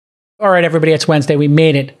All right, everybody, it's Wednesday. We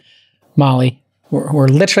made it, Molly. We're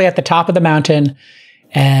literally at the top of the mountain,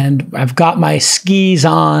 and I've got my skis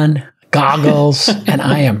on, goggles, and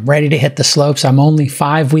I am ready to hit the slopes. I'm only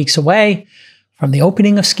 5 weeks away from the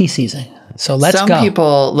opening of ski season. So let's go. Some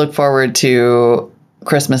people look forward to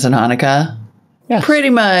Christmas and Hanukkah. Yes. Pretty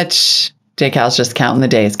much, JCal's just counting the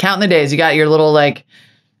days. Counting the days. You got your little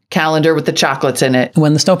calendar with the chocolates in it.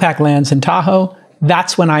 When the snowpack lands in Tahoe,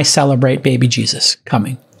 that's when I celebrate baby Jesus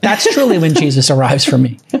coming. That's truly when Jesus arrives for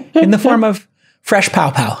me in the form of fresh pow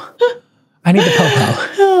pow. I need the pow pow.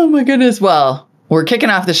 Oh my goodness. Well, we're kicking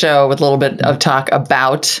off the show with a little bit of talk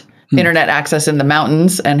about internet access in the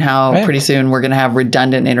mountains and how pretty soon we're going to have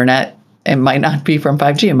redundant internet. It might not be from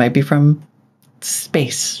 5G. It might be from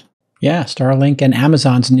space. Yeah. Starlink and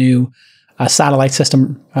Amazon's new satellite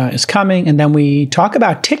system is coming. And then we talk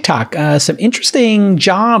about TikTok. Some interesting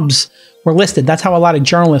jobs were listed. That's how a lot of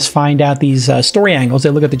journalists find out these story angles.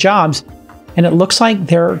 They look at the jobs, and it looks like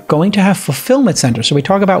they're going to have fulfillment centers. So we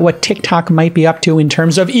talk about what TikTok might be up to in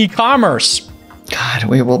terms of e-commerce. God,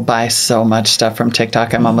 we will buy so much stuff from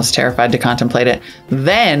TikTok. I'm almost terrified to contemplate it.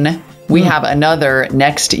 Then we have another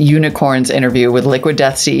Next Unicorns interview with Liquid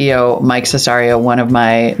Death CEO Mike Cessario, one of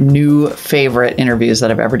my new favorite interviews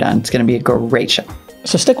that I've ever done. It's going to be a great show.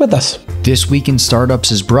 So stick with us. This Week in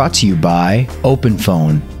Startups is brought to you by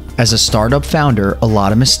OpenPhone. As a startup founder, a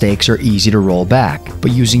lot of mistakes are easy to roll back,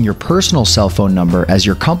 but using your personal cell phone number as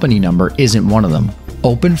your company number isn't one of them.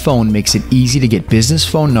 OpenPhone makes it easy to get business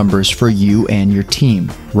phone numbers for you and your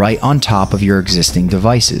team, right on top of your existing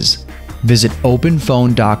devices. Visit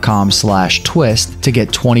openphone.com/twist to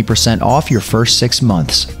get 20% off your first 6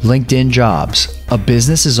 months. LinkedIn Jobs. A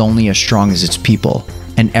business is only as strong as its people,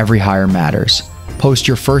 and every hire matters. Post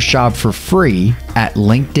your first job for free at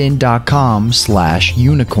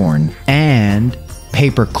linkedin.com/unicorn. And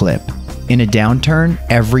Paperclip. In a downturn,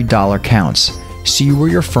 every dollar counts. See where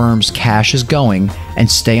your firm's cash is going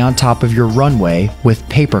and stay on top of your runway with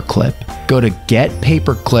Paperclip. Go to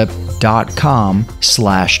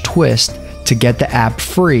getpaperclip.com/twist to get the app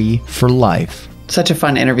free for life. Such a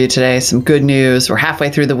fun interview today. Some good news. We're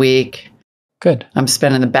halfway through the week. Good. I'm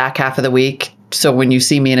spending the back half of the week. So when you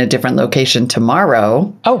see me in a different location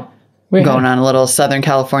tomorrow, we're going on a little Southern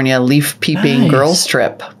California leaf peeping girls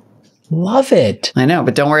trip. Love it. I know,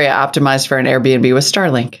 but don't worry. I optimized for an Airbnb with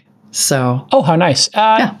Starlink. So. Oh, how nice.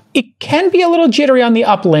 It can be a little jittery on the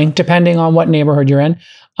uplink depending on what neighborhood you're in.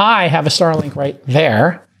 I have a Starlink right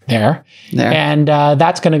there. And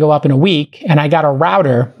that's going to go up in a week. And I got a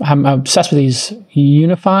router. I'm obsessed with these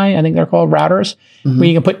Unify, I think they're called routers, where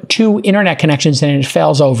you can put 2 internet connections in and it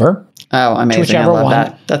fails over. Oh, amazing. I love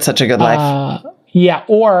that. That's such a good life. Yeah.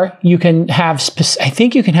 Or you can have, I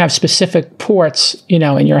think you can have specific ports, in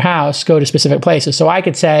your house, go to specific places. So I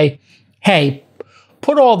could say, hey,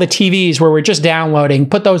 put all the TVs where we're just downloading,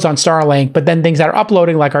 put those on Starlink, but then things that are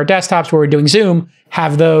uploading, like our desktops where we're doing Zoom,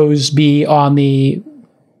 have those be on the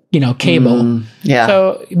cable. Yeah.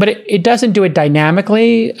 So, but it doesn't do it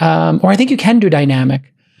dynamically. Or I think you can do dynamic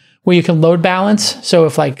where you can load balance. So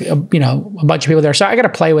if a bunch of people there, so I got to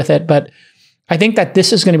play with it, but I think that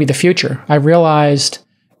this is going to be the future. I realized,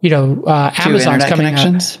 Amazon's coming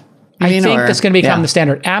out. I think that's going to become the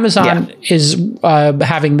standard. Amazon is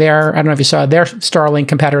having their, I don't know if you saw, their Starlink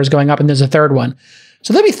competitors going up, and there's a third one.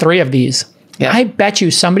 So there'll be 3 of these. Yeah. I bet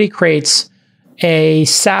you somebody creates a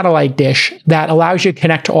satellite dish that allows you to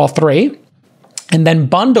connect to all 3 and then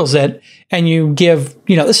bundles it, and you give,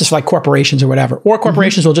 this is like corporations or whatever, or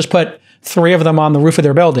corporations will just put 3 of them on the roof of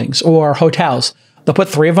their buildings, or hotels. They'll put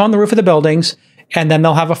 3 of them on the roof of the buildings, and then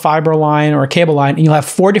they'll have a fiber line or a cable line, and you'll have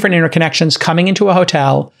 4 different interconnections coming into a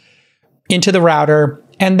hotel, into the router.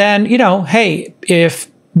 And then, hey,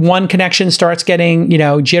 if one connection starts getting,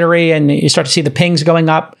 jittery and you start to see the pings going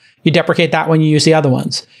up, you deprecate that one, you use the other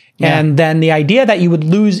ones. Yeah. And then the idea that you would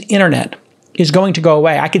lose internet is going to go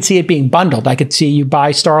away. I could see it being bundled. I could see you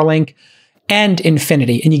buy Starlink and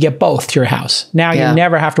Infinity, and you get both to your house. Now you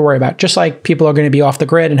never have to worry about it. Just like people are going to be off the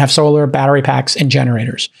grid and have solar, battery packs, and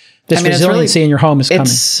generators. This resiliency in your home is coming.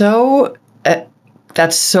 It's so,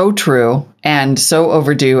 that's so true and so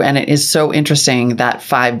overdue. And it is so interesting that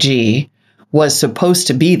 5G was supposed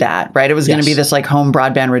to be that, right? It was going to be this home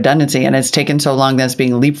broadband redundancy, and it's taken so long that it's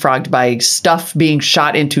being leapfrogged by stuff being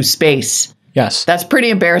shot into space. Yes. That's pretty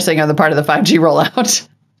embarrassing on the part of the 5G rollout.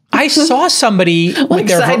 I saw somebody with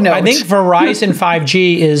their, I think Verizon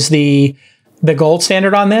 5G is the gold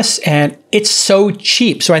standard on this, and it's so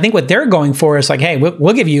cheap. So I think what they're going for is hey,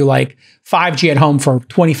 we'll give you 5G at home for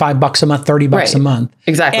 $25 a month, $30 a month.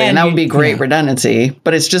 Exactly. And that would be great redundancy,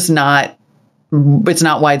 but it's just not, it's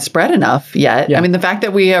not widespread enough yet. Yeah. I mean, the fact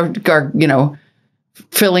that we are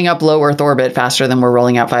filling up low Earth orbit faster than we're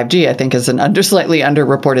rolling out 5G, I think is an slightly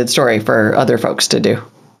underreported story for other folks to do.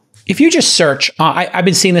 If you just search, I've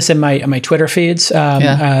been seeing this in my Twitter feeds.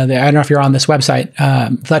 I don't know if you're on this website,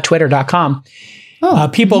 thetwitter.com.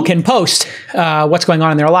 People can post what's going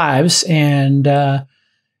on in their lives. And,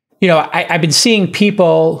 I've been seeing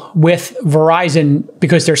people with Verizon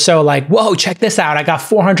because they're so like, whoa, check this out. I got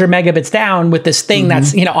 400 megabits down with this thing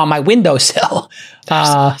that's, on my windowsill.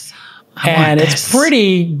 Awesome. And it's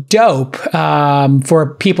pretty dope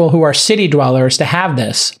for people who are city dwellers to have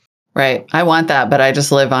this. Right. I want that, but I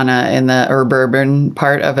just live in the urban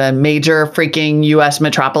part of a major freaking U.S.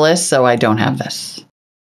 metropolis, so I don't have this.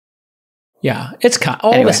 Yeah, it's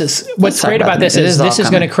this is what's great about this is this is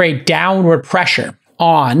going to create downward pressure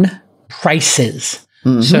on prices.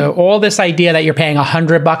 So all this idea that you're paying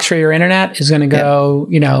 $100 for your internet is going to go,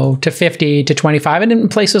 to 50 to 25, and in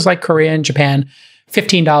places like Korea and Japan,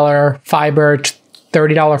 $15 fiber,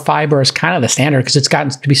 $30 fiber is kind of the standard because it's gotten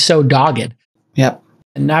to be so dogged. Yep.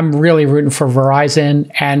 And I'm really rooting for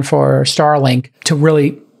Verizon and for Starlink to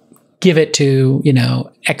really give it to,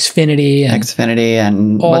 Xfinity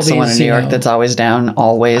and what's the one in New York that's always down,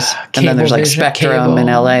 always. And then there's like Spectrum in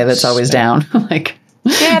LA that's always down. Like,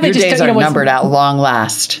 your days are numbered at long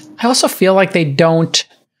last. I also feel like they don't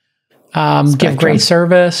give great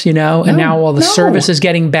service, and now all the service is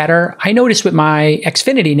getting better. I noticed with my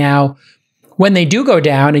Xfinity now, when they do go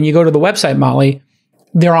down and you go to the website, Molly,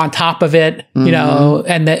 they're on top of it, and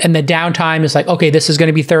the downtime is like, okay, this is going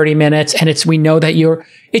to be 30 minutes. And we know that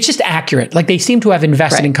it's just accurate. Like they seem to have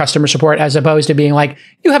invested in customer support as opposed to being like,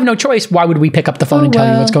 you have no choice. Why would we pick up the phone and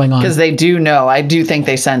tell you what's going on? Because they do know. I do think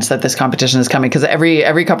they sense that this competition is coming because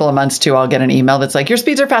every couple of months too, I'll get an email that's like, your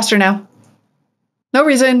speeds are faster now. No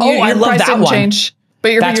reason. I love that one. Change,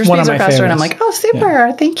 but your speeds are faster. Favorites. And I'm like, oh, super.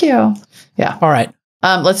 Yeah. Thank you. Yeah. All right.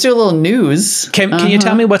 Let's do a little news. Can you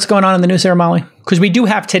tell me what's going on in the news there, Molly? Because we do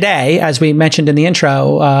have today, as we mentioned in the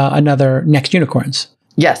intro, another Next Unicorns.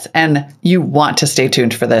 Yes, and you want to stay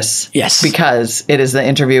tuned for this. Yes. Because it is the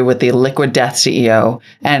interview with the Liquid Death CEO.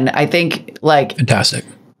 And I think, fantastic.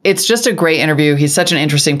 It's just a great interview. He's such an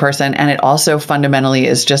interesting person. And it also fundamentally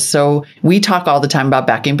is just so, we talk all the time about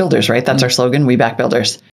backing builders, right? That's our slogan, we back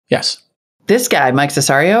builders. Yes. This guy, Mike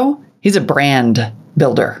Cessario, he's a brand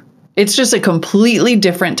builder. It's just a completely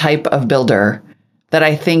different type of builder that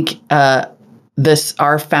I think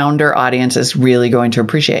our founder audience is really going to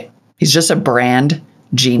appreciate. He's just a brand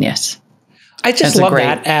genius. I just love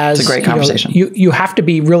that as it's a great conversation. You have to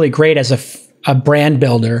be really great as a brand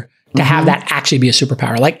builder to have that actually be a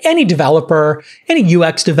superpower. Like any developer, any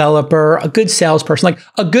UX developer, a good salesperson, like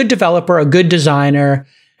a good developer, a good designer,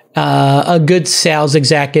 a good sales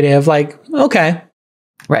executive, okay.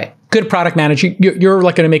 Right. Good product manager, you're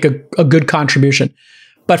like going to make a good contribution.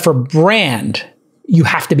 But for brand, you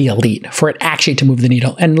have to be elite for it actually to move the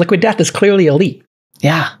needle. And Liquid Death is clearly elite.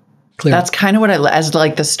 Yeah. Clearly. That's kind of what as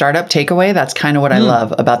the startup takeaway, that's kind of what I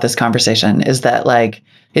love about this conversation is that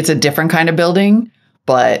it's a different kind of building,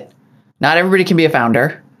 but not everybody can be a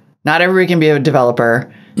founder. Not everybody can be a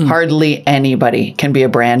developer. Hardly anybody can be a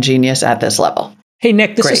brand genius at this level. Hey,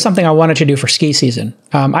 Nick, this is something I wanted to do for ski season.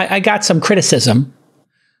 I got some criticism.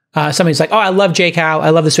 Somebody's like, oh, I love JCal. I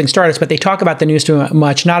love This Week in Startups, but they talk about the news too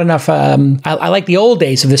much. Not enough. I like the old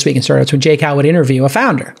days of This Week in Startups when JCal would interview a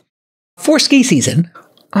founder. For ski season,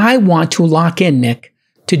 I want to lock in, Nick,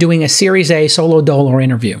 to doing a Series A solo dolo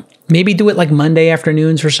interview. Maybe do it Monday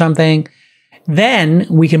afternoons or something. Then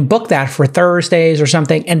we can book that for Thursdays or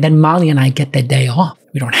something. And then Molly and I get the day off.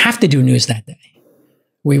 We don't have to do news that day.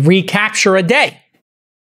 We recapture a day.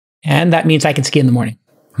 And that means I can ski in the morning.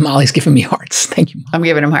 Molly's giving me hearts. Thank you, Mom. I'm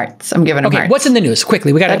giving him hearts. Okay, what's in the news?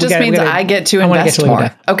 Quickly, that just means I get to invest more.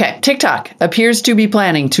 Okay, TikTok appears to be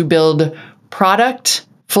planning to build product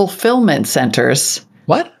fulfillment centers.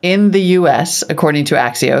 What? In the U.S., according to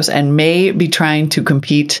Axios, and may be trying to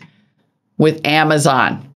compete with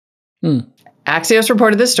Amazon. Axios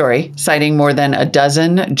reported this story, citing more than a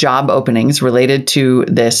dozen job openings related to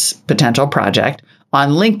this potential project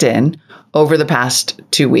on LinkedIn over the past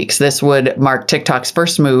 2 weeks. This would mark TikTok's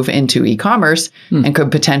first move into e-commerce and could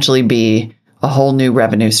potentially be a whole new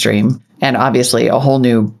revenue stream and obviously a whole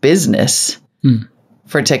new business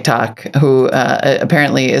for TikTok, who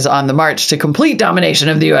apparently is on the march to complete domination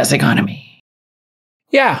of the U.S. economy.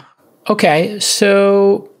 Yeah. Okay.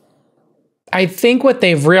 So I think what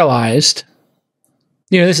they've realized,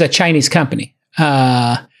 this is a Chinese company.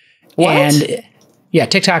 What? And yeah,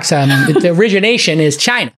 TikTok's the origination is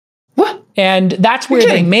China. What? And that's where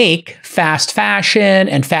they make fast fashion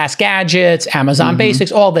and fast gadgets, Amazon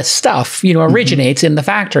Basics, all this stuff, originates in the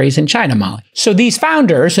factories in China, Molly. So these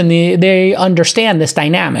founders, and they understand this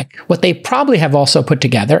dynamic. What they probably have also put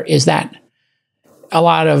together is that a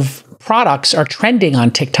lot of products are trending on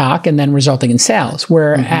TikTok and then resulting in sales,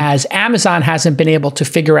 whereas Amazon hasn't been able to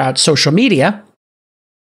figure out social media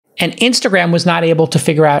and Instagram was not able to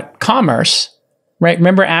figure out commerce. Right.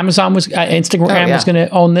 Remember, Instagram was going to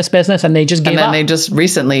own this business and they just gave up. And then they just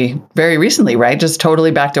very recently, right, just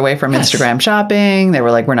totally backed away from Instagram shopping. They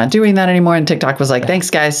were like, we're not doing that anymore. And TikTok was like,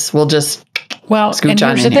 thanks, guys. We'll just scooch on in here.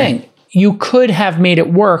 Here's the thing. You could have made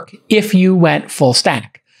it work if you went full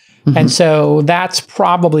stack. And so that's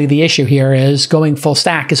probably the issue here is going full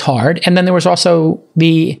stack is hard. And then there was also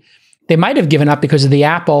they might have given up because of the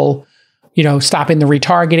Apple stopping the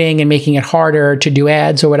retargeting and making it harder to do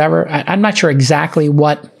ads or whatever. I'm not sure exactly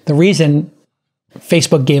what the reason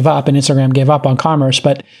Facebook gave up and Instagram gave up on commerce,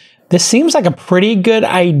 but this seems like a pretty good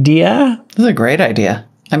idea. This is a great idea.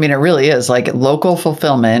 I mean, it really is like local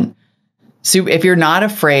fulfillment. So if you're not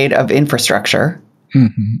afraid of infrastructure,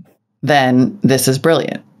 then this is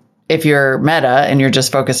brilliant. If you're Meta and you're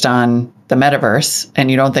just focused on the metaverse and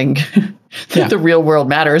you don't think that the real world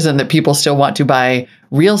matters and that people still want to buy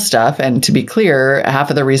real stuff. And to be clear, half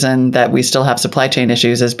of the reason that we still have supply chain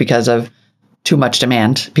issues is because of too much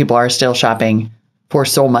demand. People are still shopping for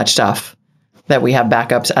so much stuff that we have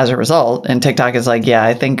backups as a result. And TikTok is like,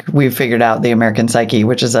 I think we've figured out the American psyche,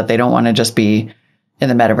 which is that they don't want to just be in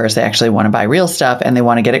the metaverse. They actually want to buy real stuff and they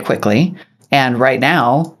want to get it quickly. And right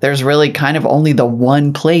now, there's really kind of only the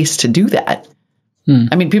one place to do that.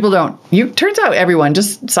 I mean, people turns out everyone,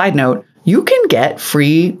 just side note, you can get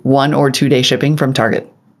free 1 or 2 day shipping from Target.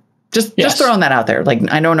 Just throwing that out there. Like,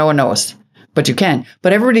 I know no one knows, but you can.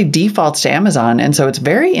 But everybody defaults to Amazon. And so it's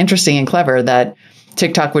very interesting and clever that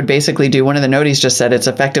TikTok would basically do, one of the noties just said it's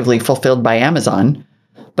effectively fulfilled by Amazon,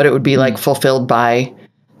 but it would be like fulfilled by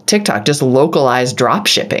TikTok, just localized drop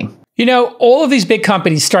shipping. All of these big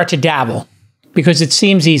companies start to dabble because it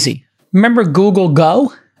seems easy. Remember Google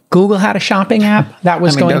Go? Google had a shopping app that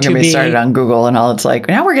was going to be... Don't get me started on Google and all. It's like,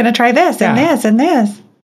 now we're going to try this and this and this.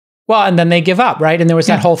 Well, and then they give up, right? And there was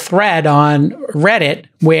that whole thread on Reddit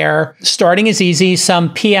where starting is easy.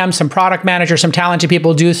 Some PM, some product manager, some talented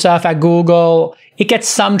people do stuff at Google. It gets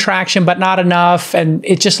some traction, but not enough. And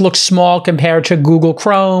it just looks small compared to Google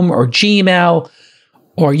Chrome or Gmail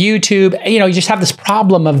or YouTube. You just have this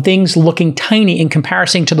problem of things looking tiny in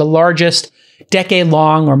comparison to the largest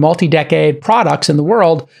decade-long or multi-decade products in the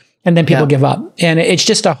world, and then people give up. And it's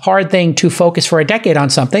just a hard thing to focus for a decade on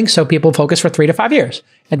something, so people focus for 3 to 5 years,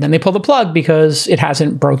 and then they pull the plug because it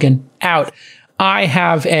hasn't broken out. I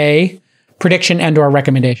have a prediction and or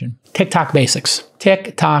recommendation. TikTok basics.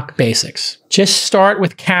 TikTok basics. Just start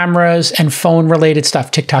with cameras and phone-related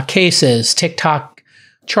stuff. TikTok cases, TikTok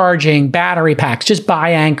charging, battery packs. Just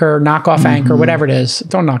buy Anchor, knock off Anchor, whatever it is.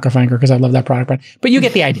 Don't knock off Anchor because I love that product brand. But you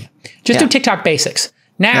get the idea. Just do TikTok basics.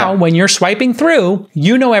 Now, when you're swiping through,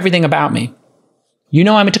 you know everything about me.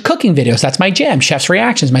 I'm into cooking videos. That's my jam. Chef's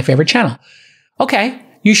Reactions, my favorite channel. Okay,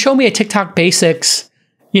 you show me a TikTok basics,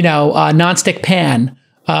 nonstick pan,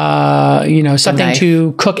 something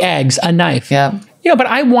to cook eggs, a knife. Yeah. But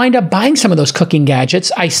I wind up buying some of those cooking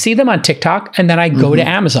gadgets. I see them on TikTok and then I go to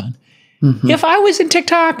Amazon. If I was in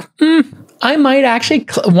TikTok, I might actually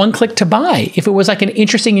one click to buy if it was like an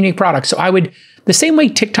interesting, unique product. So I would, the same way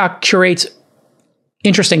TikTok curates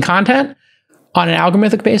interesting content on an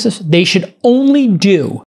algorithmic basis, they should only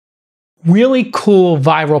do really cool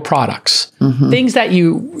viral products. Things that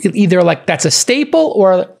you either like that's a staple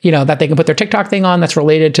or, that they can put their TikTok thing on that's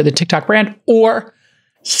related to the TikTok brand or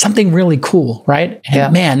something really cool, right?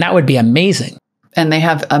 And man, that would be amazing. And they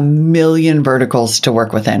have a million verticals to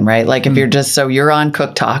work within, right? Like if you're on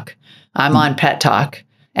Cook Talk, I'm on Pet Talk,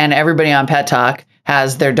 and everybody on Pet Talk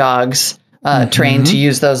has their dogs trained to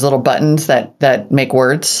use those little buttons that make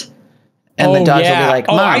words. And the dogs will be like,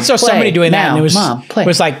 Mom, I saw somebody doing that. And it was,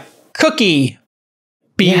 was like, cookie,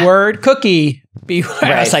 B word, cookie, B word.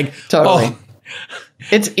 Right. I was like, totally.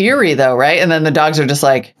 It's eerie though, right? And then the dogs are just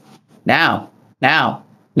like, now.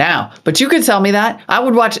 But you could tell me that. I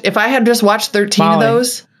would watch, if I had just watched 13 of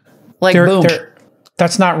those, boom.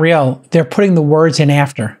 That's not real. They're putting the words in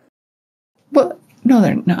after. What? No,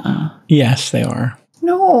 they're not. Yes, they are.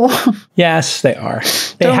 No. Yes, they are.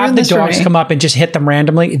 They have the dogs come up and just hit them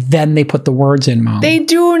randomly. Then they put the words in, Molly. They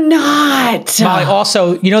do not. Molly,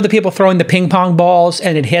 also, the people throwing the ping pong balls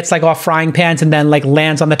and it hits like off frying pans and then like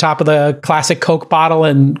lands on the top of the classic Coke bottle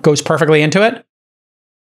and goes perfectly into it?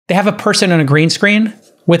 They have a person on a green screen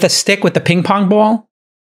with a stick with the ping pong ball,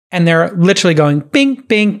 and they're literally going bink,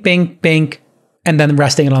 bink, bink, bink, and then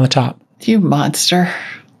resting it on the top. You monster.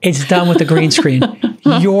 It's done with the green screen.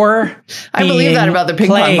 I believe that about the ping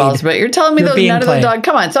pong balls, but you're telling me none of the dogs.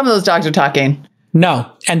 Come on, some of those dogs are talking.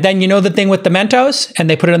 No. And then you know the thing with the Mentos, and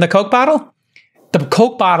they put it in the Coke bottle? The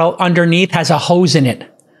Coke bottle underneath has a hose in it.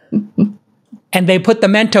 And they put the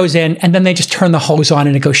Mentos in, and then they just turn the hose on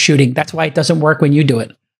and it goes shooting. That's why it doesn't work when you do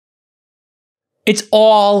it. It's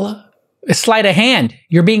all a sleight of hand.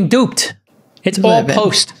 You're being duped. It's all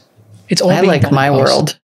post. It's all. I like my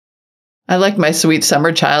world. I like my sweet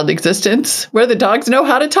summer child existence where the dogs know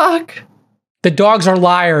how to talk. The dogs are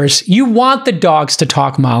liars. You want the dogs to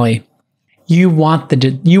talk, Molly. You wanted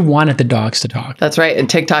the dogs to talk. That's right. And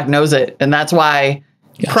TikTok knows it. And that's why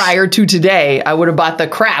prior to today, I would have bought the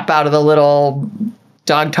crap out of the little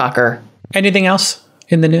dog talker. Anything else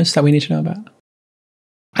in the news that we need to know about?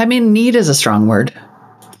 I mean, need is a strong word.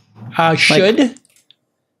 Should?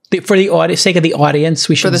 For the sake of the audience,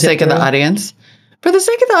 we should. For the sake of the audience. For the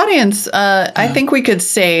sake of the audience, I think we could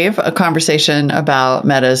save a conversation about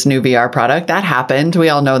Meta's new VR product. That happened. We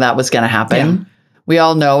all know that was going to happen. Yeah. We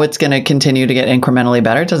all know it's going to continue to get incrementally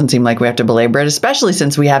better. It doesn't seem like we have to belabor it, especially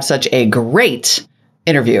since we have such a great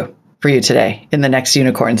interview for you today in the next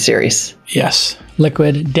Unicorn series. Yes.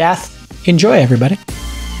 Liquid Death. Enjoy, everybody.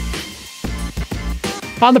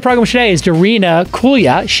 On the program today is Darina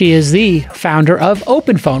Kulya. She is the founder of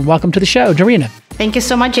OpenPhone. Welcome to the show, Darina. Thank you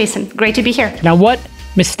so much, Jason. Great to be here. Now, what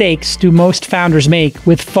mistakes do most founders make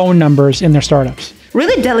with phone numbers in their startups?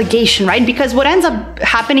 Really delegation, right? Because what ends up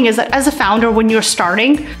happening is that as a founder, when you're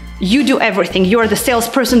starting, you do everything. You are the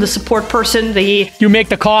salesperson, the support person, You make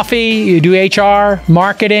the coffee, you do HR,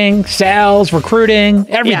 marketing, sales, recruiting,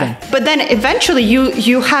 everything. Yeah. But then eventually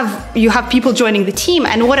you have people joining the team.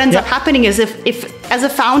 And what ends up happening is if as a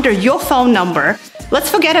founder, your phone number, let's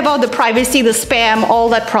forget about the privacy, the spam, all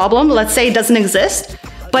that problem. Let's say it doesn't exist.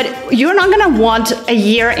 But you're not going to want a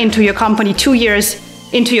year into your company, 2 years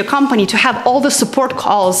into your company to have all the support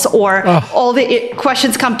calls or all the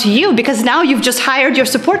questions come to you, because now you've just hired your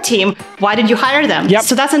support team. Why did you hire them? Yep.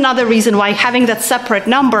 So that's another reason why having that separate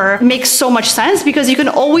number makes so much sense, because you can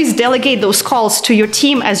always delegate those calls to your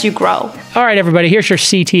team as you grow. All right, everybody, here's your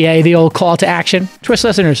CTA, the old call to action. Twist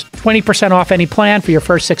listeners, 20% off any plan for your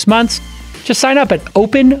first 6 months. Just sign up at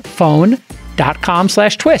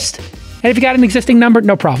openphone.com/twist. And if you got an existing number,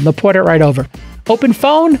 no problem. They'll port it right over.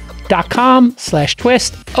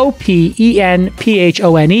 openphone.com/twist,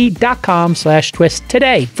 openphone.com/twist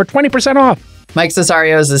today for 20% off. Mike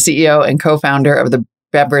Cessario is the CEO and co-founder of the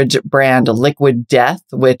beverage brand Liquid Death,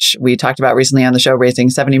 which we talked about recently on the show, raising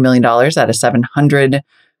 $70 million at a $700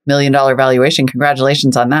 million valuation.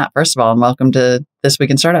 Congratulations on that, first of all, and welcome to This Week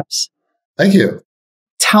in Startups. Thank you.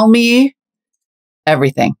 Tell me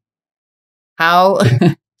everything. How...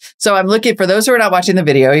 So I'm looking, for those who are not watching the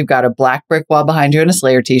video, you've got a black brick wall behind you and a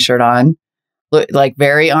Slayer t-shirt on, like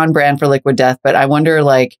very on brand for Liquid Death. But I wonder,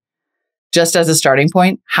 like, just as a starting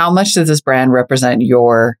point, how much does this brand represent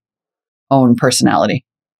your own personality?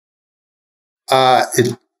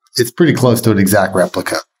 It's pretty close to an exact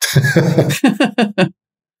replica,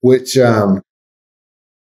 which, you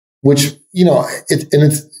know,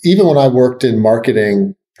 it's even when I worked in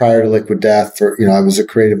marketing prior to Liquid Death, I was a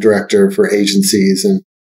creative director for agencies, and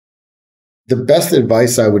the best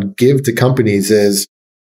advice I would give to companies is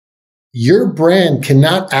your brand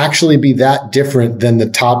cannot actually be that different than the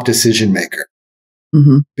top decision maker,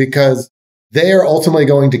 because they are ultimately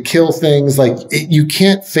going to kill things. Like you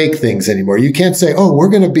can't fake things anymore. You can't say, "Oh, we're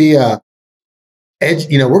going to be we're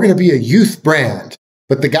going to be a youth brand,"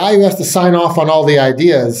 but the guy who has to sign off on all the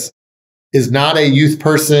ideas is not a youth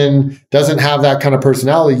person, doesn't have that kind of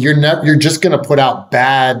personality. You're just going to put out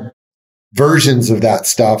bad versions of that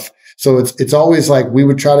stuff. So it's always like we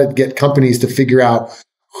would try to get companies to figure out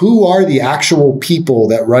who are the actual people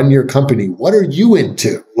that run your company. What are you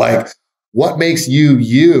into? Like, what makes you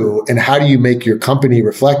you, and how do you make your company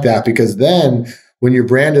reflect that? Because then when your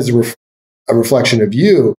brand is a reflection of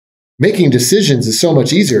you, making decisions is so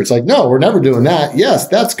much easier. It's like, no, we're never doing that. Yes,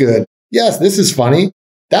 that's good. Yes, this is funny.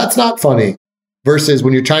 That's not funny. Versus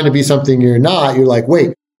when you're trying to be something you're not, you're like,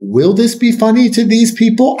 wait, will this be funny to these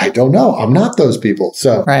people? I don't know. I'm not those people.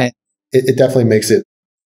 So right. It definitely makes it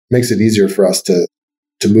easier for us to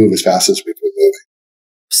move as fast as we've been moving.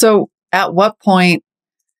 So at what point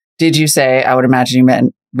did you say, I would imagine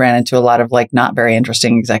you ran into a lot of like not very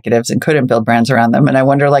interesting executives and couldn't build brands around them. And I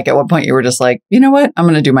wonder, like, at what point you were just like, you know what, I'm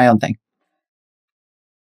going to do my own thing.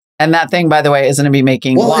 And that thing, by the way, is going to be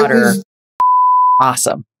making water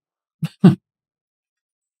awesome.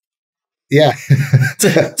 Yeah. It's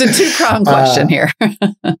a two-pronged question here.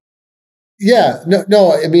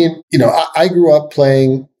 No. I mean, I grew up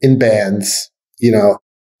playing in bands.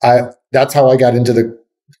 That's how I got into the,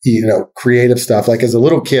 creative stuff. Like as a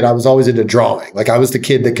little kid, I was always into drawing. Like I was the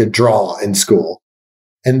kid that could draw in school.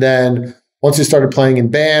 And then once we started playing in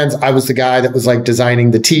bands, I was the guy that was like designing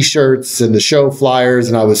the t-shirts and the show flyers,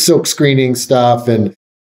 and I was silk screening stuff. And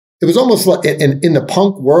it was almost like in the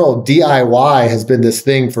punk world, DIY has been this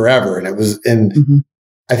thing forever. And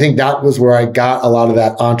I think that was where I got a lot of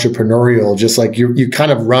that entrepreneurial, just like you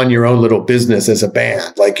kind of run your own little business as a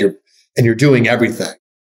band, like you're doing everything.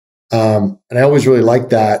 And I always really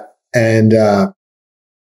liked that. And, I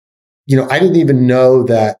didn't even know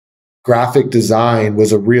that graphic design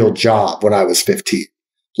was a real job when I was 15.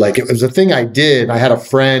 Like it was a thing I did. I had a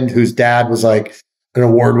friend whose dad was like an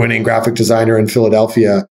award-winning graphic designer in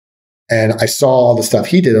Philadelphia. And I saw all the stuff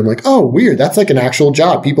he did. I'm like, oh, weird. That's like an actual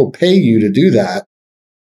job. People pay you to do that.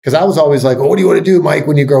 Because I was always like, oh, what do you want to do, Mike,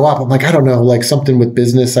 when you grow up? I'm like, I don't know, like something with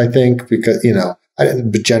business, I think, because, I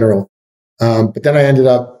didn't, but general. But then I ended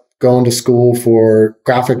up going to school for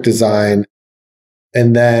graphic design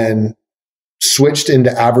and then switched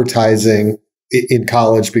into advertising in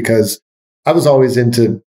college because I was always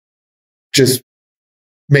into just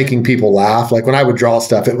making people laugh. Like when I would draw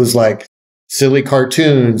stuff, it was like silly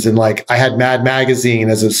cartoons, and like I had Mad Magazine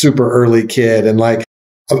as a super early kid, and like,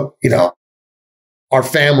 our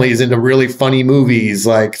family is into really funny movies.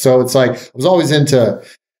 Like, so it's like, I was always into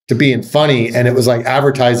being funny. And it was like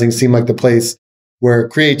advertising seemed like the place where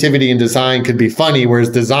creativity and design could be funny, whereas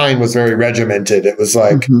design was very regimented. It was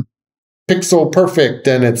like pixel perfect,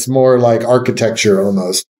 and it's more like architecture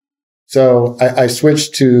almost. So I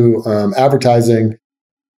switched to advertising.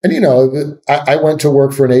 And, I went to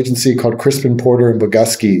work for an agency called Crispin Porter and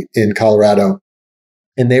Bogusky in Colorado.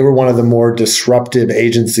 And they were one of the more disruptive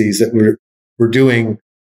agencies that were doing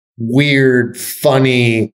weird,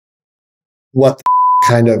 funny, what the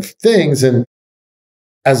kind of things. And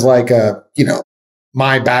as like a,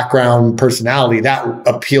 my background personality, that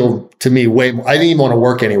appealed to me way more. I didn't even want to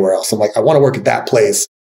work anywhere else. I'm like, I want to work at that place.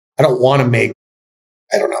 I don't want to make,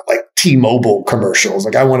 like T-Mobile commercials.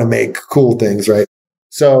 Like I want to make cool things, right?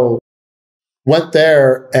 So went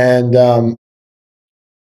there and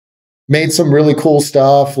made some really cool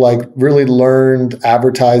stuff, like really learned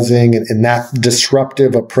advertising and that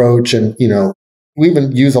disruptive approach. And, we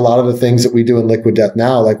even use a lot of the things that we do in Liquid Death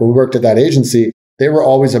now. Like when we worked at that agency, they were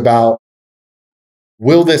always about,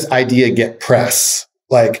 will this idea get press?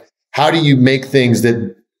 Like, how do you make things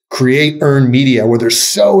that create earned media where they're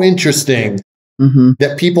so interesting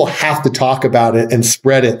that people have to talk about it and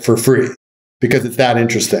spread it for free because it's that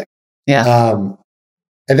interesting? Yeah.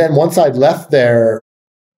 And then once I'd left there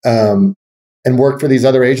and worked for these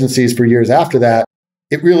other agencies for years after that,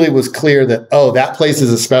 it really was clear that, oh, that place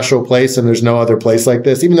is a special place and there's no other place like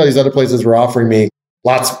this. Even though these other places were offering me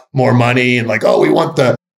lots more money and like, oh, we want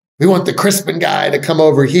the Crispin guy to come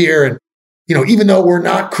over here. And, even though we're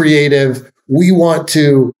not creative, we want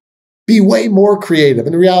to be way more creative.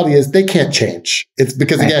 And the reality is they can't change. It's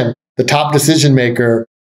because, again, the top decision maker,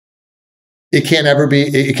 it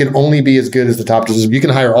can only be as good as the top decision. You can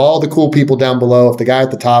hire all the cool people down below. If the guy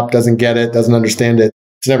at the top doesn't get it, doesn't understand it,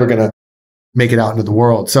 it's never going to make it out into the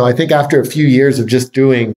world. So I think after a few years of just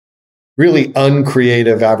doing really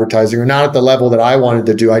uncreative advertising, or not at the level that I wanted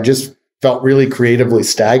to do, I just felt really creatively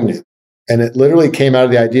stagnant. And it literally came out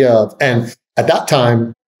of the idea of, and at that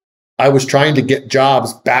time, I was trying to get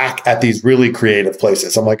jobs back at these really creative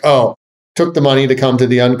places. I'm like, oh, took the money to come to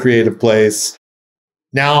the uncreative place.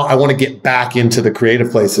 Now I want to get back into the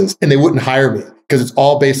creative places. And they wouldn't hire me because it's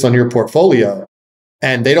all based on your portfolio.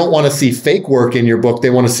 And they don't want to see fake work in your book. They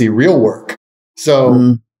want to see real work.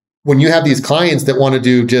 So when you have these clients that want to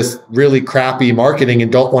do just really crappy marketing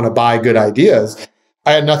and don't want to buy good ideas,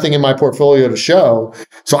 I had nothing in my portfolio to show.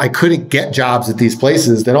 So I couldn't get jobs at these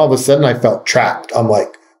places. Then all of a sudden I felt trapped. I'm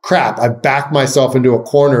like, crap, I backed myself into a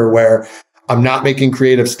corner where I'm not making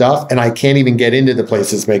creative stuff and I can't even get into the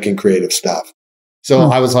places making creative stuff. So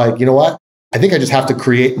I was like, you know what? I think I just have to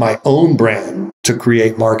create my own brand to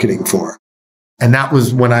create marketing for. And that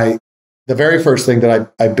was when the very first thing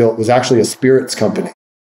that I built was actually a spirits company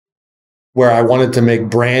where I wanted to make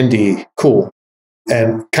brandy cool.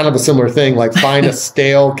 And kind of a similar thing, like find a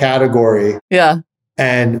stale category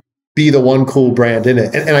and be the one cool brand in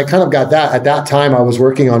it. And I kind of got that. At that time, I was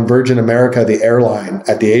working on Virgin America, the airline,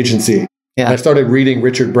 at the agency. Yeah. And I started reading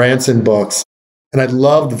Richard Branson books. And I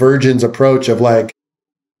loved Virgin's approach of like,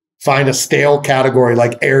 find a stale category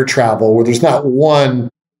like air travel, where there's not one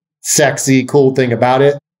sexy, cool thing about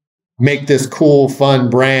it. make this cool, fun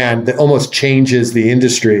brand that almost changes the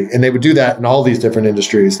industry. And they would do that in all these different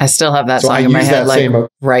industries. I still have that song in my head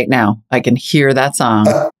right now. I can hear that song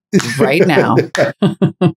right now.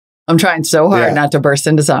 I'm trying so hard not to burst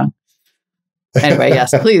into song. Anyway,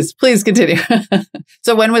 yes, please continue.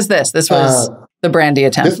 So when was this? This was the brandy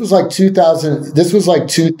attempt. This was like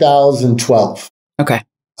 2012. Okay.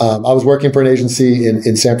 I was working for an agency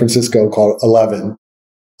in San Francisco called 11.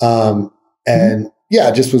 And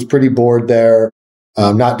just was pretty bored there.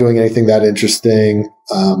 Not doing anything that interesting.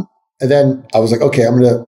 And then I was like, okay,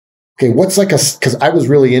 what's like because I was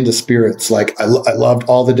really into spirits. Like I loved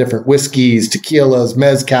all the different whiskeys, tequilas,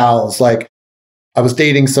 mezcals. Like I was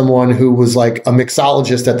dating someone who was like a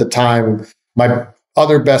mixologist at the time. My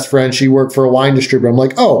other best friend, she worked for a wine distributor. I'm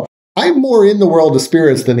like, oh, I'm more in the world of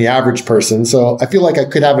spirits than the average person. So I feel like I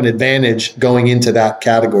could have an advantage going into that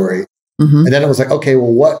category. And then it was like, okay,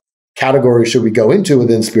 well, what category should we go into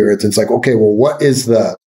within spirits? And it's like, okay, well,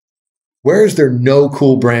 where is there no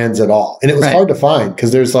cool brands at all? And it was hard to find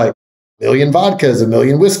because there's like a million vodkas, a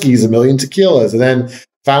million whiskeys, a million tequilas, and then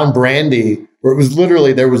found brandy where it was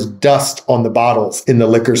literally, there was dust on the bottles in the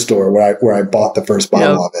liquor store where I bought the first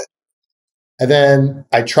bottle of it. And then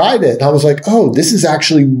I tried it and I was like, oh, this is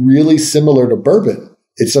actually really similar to bourbon.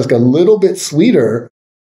 It's just a little bit sweeter.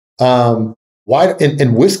 Why?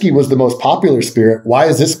 And whiskey was the most popular spirit. Why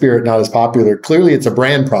is this spirit not as popular? Clearly, it's a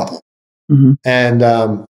brand problem. And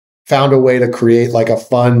found a way to create like a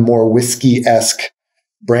fun, more whiskey-esque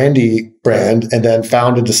brandy brand, and then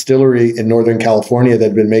found a distillery in Northern California that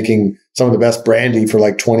had been making some of the best brandy for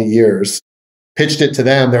like 20 years. Pitched it to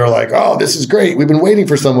them. They were like, oh, this is great. We've been waiting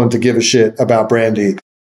for someone to give a shit about brandy.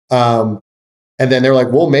 And then they're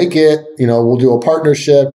like, we'll make it. We'll do a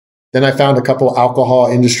partnership. Then I found a couple alcohol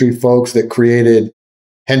industry folks that created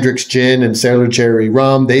Hendrick's Gin and Sailor Jerry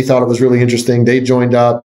Rum. They thought it was really interesting. They joined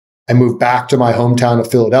up. I moved back to my hometown of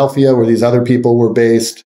Philadelphia where these other people were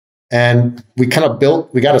based. And we got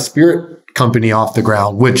a spirit company off the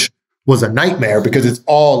ground, which was a nightmare because it's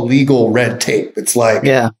all legal red tape. It's like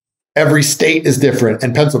every state is different.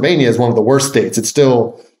 And Pennsylvania is one of the worst states.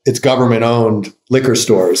 It's government owned liquor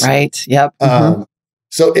stores. Right. Yep.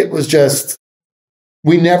 So it was just,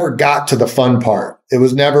 we never got to the fun part. It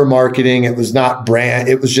was never marketing. It was not brand.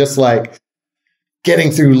 It was just like getting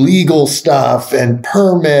through legal stuff and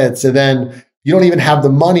permits. And then you don't even have the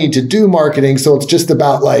money to do marketing. So it's just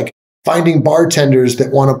about like finding bartenders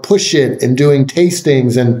that want to push it and doing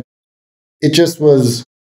tastings. And it just was,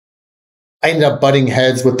 I ended up butting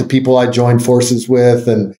heads with the people I joined forces with.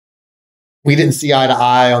 And we didn't see eye to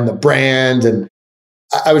eye on the brand. And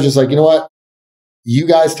I was just like, you know what? You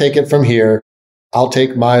guys take it from here. I'll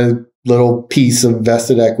take my little piece of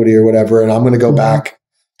vested equity or whatever, and I'm going to go back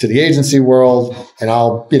to the agency world, and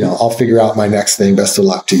I'll figure out my next thing. Best of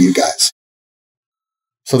luck to you guys.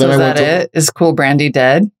 So then Is Cool Brandy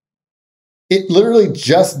dead? It literally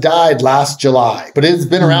just died last July, but it's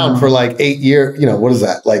been around for like 8 years. What is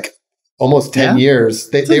that? Like almost 10 years.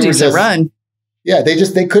 They were just run. Yeah,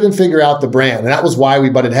 they couldn't figure out the brand, and that was why we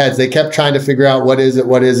butted heads. They kept trying to figure out what is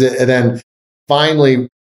it, and then finally,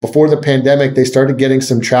 before the pandemic, they started getting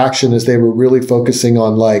some traction as they were really focusing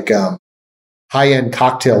on like high-end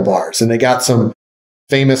cocktail bars. And they got some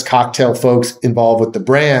famous cocktail folks involved with the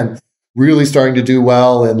brand, really starting to do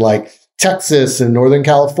well in like Texas and Northern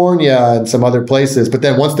California and some other places. But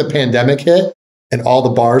then once the pandemic hit and all the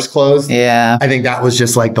bars closed, I think that was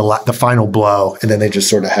just like the final blow. And then they just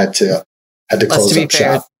sort of had to close up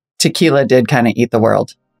shop. Tequila did kind of eat the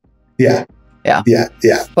world. Yeah. Yeah.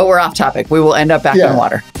 But we're off topic. We will end up back on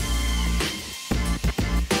water.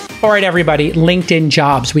 All right, everybody, LinkedIn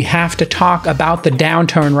jobs. We have to talk about the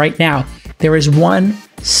downturn right now. There is one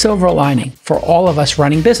silver lining for all of us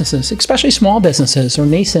running businesses, especially small businesses or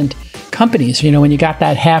nascent companies. When you got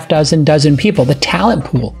that dozen people, the talent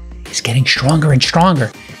pool is getting stronger and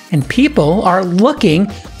stronger. And people are looking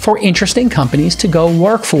for interesting companies to go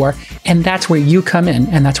work for. And that's where you come in.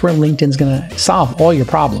 And that's where LinkedIn's going to solve all your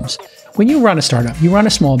problems. When you run a startup, you run a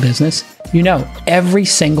small business, every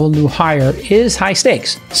single new hire is high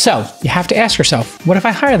stakes. So you have to ask yourself, what if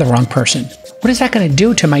I hire the wrong person? What is that going to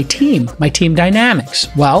do to my team dynamics?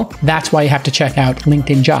 Well, that's why you have to check out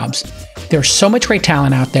LinkedIn Jobs. There's so much great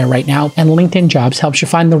talent out there right now, and LinkedIn Jobs helps you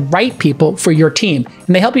find the right people for your team,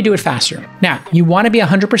 and they help you do it faster. Now, you want to be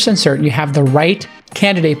 100% certain you have the right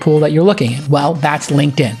candidate pool that you're looking at. Well, that's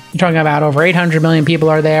LinkedIn. You're talking about over 800 million people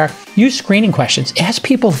are there. Use screening questions. Ask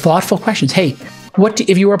people thoughtful questions. Hey,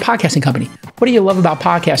 if you were a podcasting company, what do you love about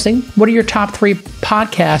podcasting? What are your top 3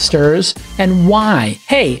 podcasters and why?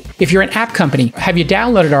 Hey, if you're an app company, have you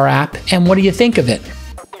downloaded our app and what do you think of it?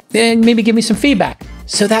 And maybe give me some feedback.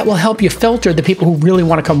 So that will help you filter the people who really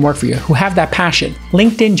want to come work for you, who have that passion.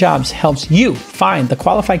 LinkedIn Jobs helps you find the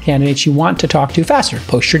qualified candidates you want to talk to faster.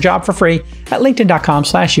 Post your job for free at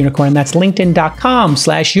linkedin.com/unicorn. That's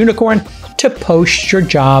linkedin.com/unicorn to post your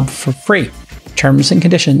job for free. Terms and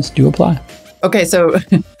conditions do apply. Okay, so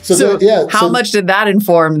how much did that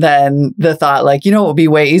inform then the thought, like, what would be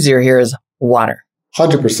way easier here is water?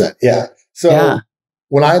 100%. Yeah. So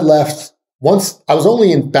when I left, once I was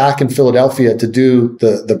only back in Philadelphia to do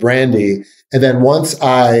the brandy. And then once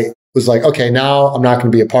I was like, okay, now I'm not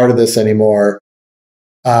going to be a part of this anymore.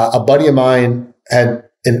 A buddy of mine had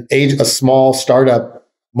a small startup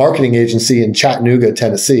marketing agency in Chattanooga,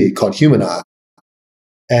 Tennessee called Humana.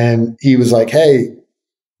 And he was like, hey,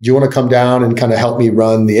 do you want to come down and kind of help me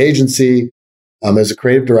run the agency as a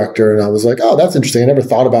creative director? And I was like, oh, that's interesting. I never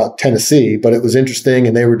thought about Tennessee, but it was interesting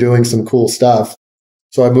and they were doing some cool stuff.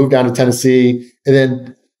 So I moved down to Tennessee, and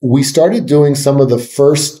then we started doing some of the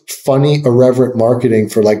first funny, irreverent marketing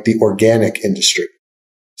for like the organic industry.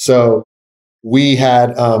 So we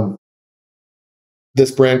had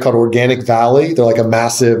this brand called Organic Valley. They're like a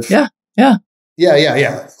massive,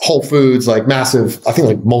 Whole Foods, like massive, I think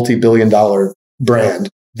like multi-billion-dollar brand.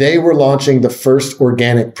 They were launching the first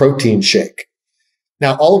organic protein shake.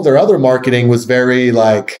 Now, all of their other marketing was very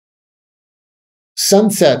like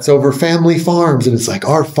sunsets over family farms. And it's like,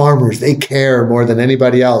 our farmers, they care more than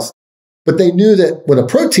anybody else. But they knew that with a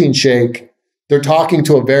protein shake, they're talking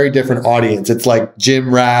to a very different audience. It's like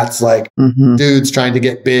gym rats, like dudes trying to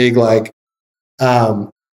get big, like,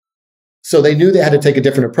 so they knew they had to take a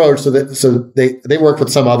different approach. So they worked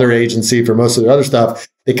with some other agency for most of their other stuff.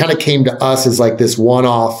 They kind of came to us as like this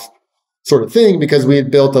one-off sort of thing because we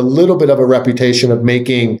had built a little bit of a reputation of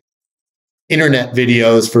making internet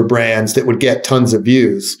videos for brands that would get tons of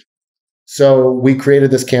views. So we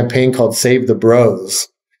created this campaign called Save the Bros,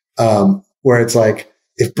 where it's like,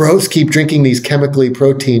 if bros keep drinking these chemically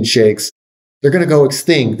protein shakes, they're going to go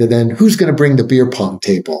extinct. And then who's going to bring the beer pong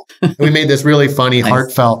table? And we made this really funny,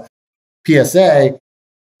 heartfelt PSA.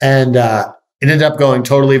 And it ended up going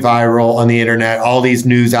totally viral on the internet. All these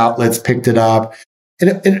news outlets picked it up.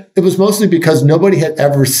 And it was mostly because nobody had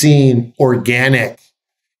ever seen organic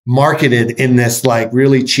marketed in this like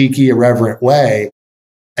really cheeky, irreverent way.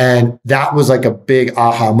 And that was like a big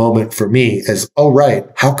aha moment for me is, oh, right,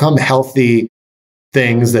 how come healthy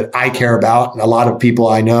things that I care about and a lot of people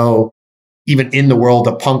I know, even in the world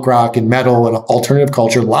of punk rock and metal and alternative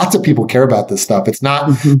culture, lots of people care about this stuff. It's not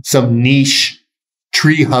some niche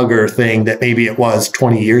tree hugger thing that maybe it was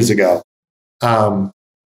 20 years ago.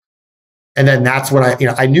 And then that's when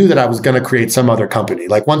I knew that I was going to create some other company.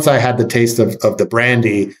 Like once I had the taste of the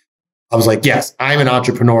brandy, I was like, yes, I'm an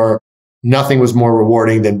entrepreneur. Nothing was more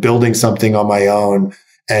rewarding than building something on my own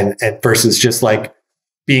and versus just like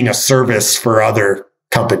being a service for other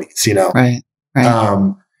companies, Right.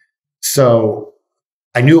 So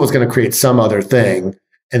I knew it was going to create some other thing.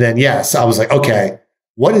 And then, yes, I was like, okay,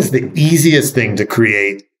 what is the easiest thing to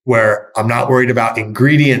create where I'm not worried about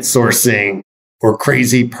ingredient sourcing or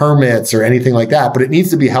crazy permits or anything like that, but it needs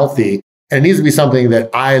to be healthy and it needs to be something that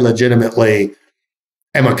I legitimately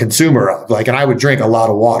am a consumer of. Like, and I would drink a lot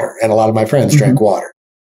of water and a lot of my friends drank water.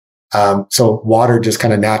 So water just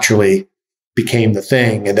kind of naturally became the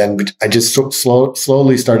thing. And then I just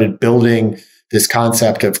slowly started building this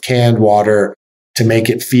concept of canned water to make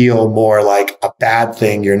it feel more like a bad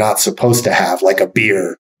thing you're not supposed to have, like a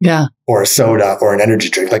beer or a soda or an energy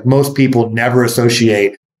drink. Like most people never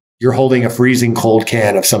associate you're holding a freezing cold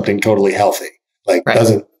can of something totally healthy. Like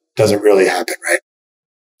doesn't really happen, right?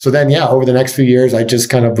 So then, over the next few years, I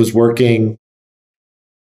just kind of was working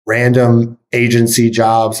random agency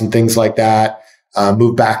jobs and things like that.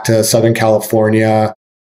 Moved back to Southern California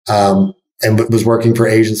and was working for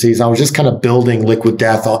agencies. I was just kind of building Liquid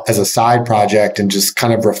Death as a side project and just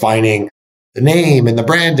kind of refining the name and the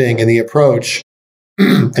branding and the approach.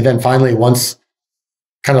 And then finally, once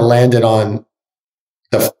kind of landed on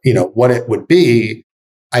what it would be,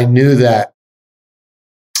 I knew that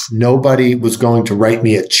nobody was going to write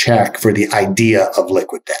me a check for the idea of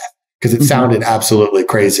Liquid Death because it sounded absolutely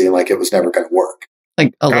crazy and like it was never going to work.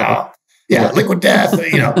 Like a little. Liquid Death,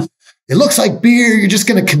 it looks like beer. You're just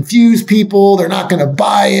going to confuse people. They're not going to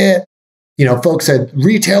buy it. Folks said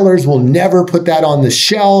retailers will never put that on the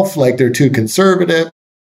shelf. Like they're too conservative.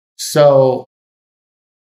 So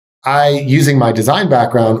using my design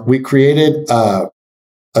background, we created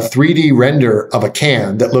a 3D render of a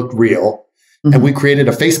can that looked real. And we created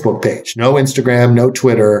a Facebook page, no Instagram, no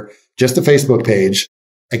Twitter, just a Facebook page.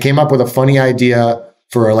 I came up with a funny idea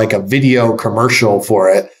for like a video commercial for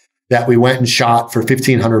it that we went and shot for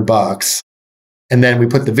 $1,500. And then we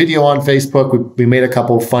put the video on Facebook. We made a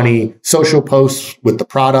couple of funny social posts with the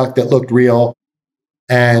product that looked real.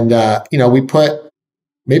 And, we put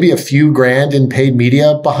maybe a few grand in paid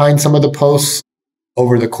media behind some of the posts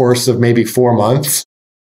over the course of maybe 4 months.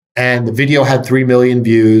 And the video had 3 million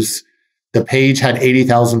views. The page had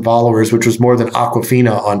 80,000 followers, which was more than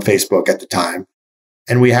Aquafina on Facebook at the time.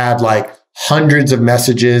 And we had like hundreds of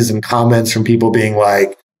messages and comments from people being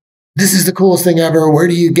like, this is the coolest thing ever. Where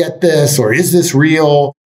do you get this? Or is this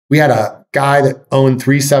real? We had a guy that owned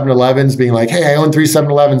 3 7-Elevens being like, hey, I own 3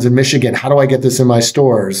 7-Elevens in Michigan. How do I get this in my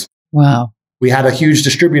stores? Wow. We had a huge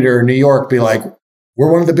distributor in New York be like,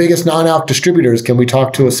 we're one of the biggest non-alc distributors. Can we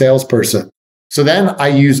talk to a salesperson? So then I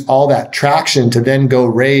use all that traction to then go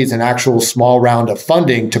raise an actual small round of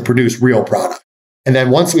funding to produce real product. And then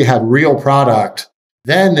once we had real product,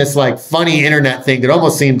 then this like funny internet thing that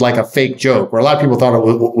almost seemed like a fake joke where a lot of people thought it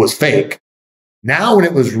was fake. Now, when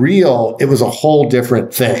it was real, it was a whole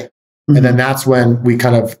different thing. Mm-hmm. And then that's when we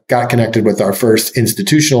kind of got connected with our first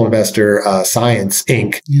institutional investor, Science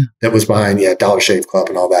Inc., that was behind Dollar Shave Club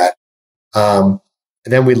and all that. And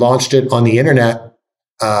then we launched it on the internet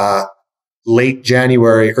late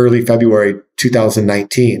January, early February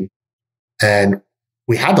 2019. And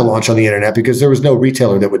we had to launch on the internet because there was no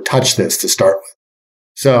retailer that would touch this to start with.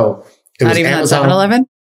 So it not was even Amazon. on 7-Eleven?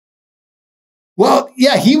 Well,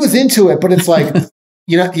 yeah, he was into it, but it's like,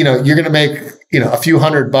 you're going to make, a few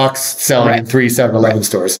 $100 selling in 3 7-Eleven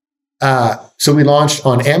stores. So we launched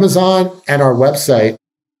on Amazon and our website.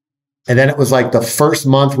 And then it was like the first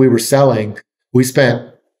month we were selling, we spent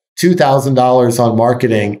 $2,000 on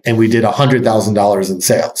marketing and we did $100,000 in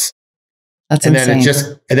sales. That's and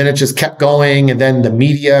insane. Then it just kept going. And then the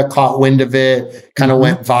media caught wind of it, kind of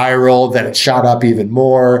went viral. Then it shot up even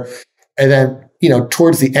more. And then,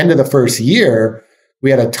 towards the end of the first year,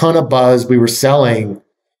 we had a ton of buzz. We were selling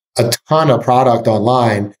a ton of product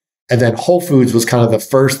online. And then Whole Foods was kind of the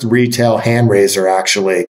first retail hand raiser,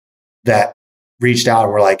 actually, that reached out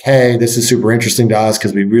and were like, hey, this is super interesting to us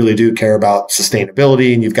because we really do care about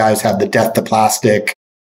sustainability. And you guys have the death to plastic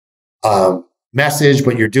message,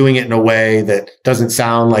 but you're doing it in a way that doesn't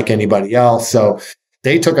sound like anybody else. So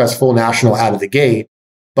they took us full national out of the gate.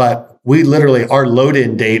 But we literally, our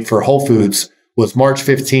load-in date for Whole Foods was March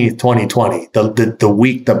 15th, 2020, the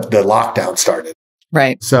week the lockdown started.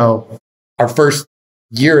 Right. So our first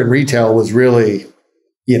year in retail was really,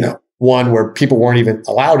 one where people weren't even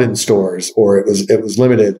allowed in stores or it was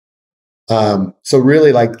limited. So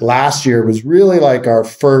really like last year was really like our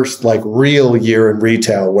first like real year in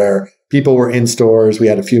retail where people were in stores. We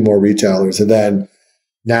had a few more retailers. And then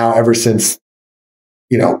now ever since,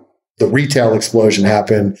 the retail explosion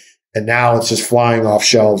happened and now it's just flying off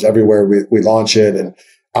shelves everywhere we launch it and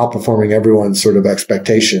outperforming everyone's sort of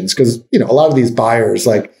expectations. Cause, a lot of these buyers,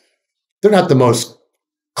 like they're not the most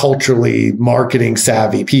culturally marketing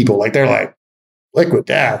savvy people. Like they're like, Liquid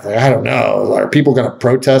Death. Like, I don't know. Are people going to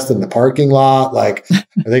protest in the parking lot? Like,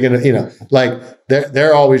 are they going to, like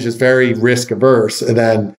they're always just very risk averse. And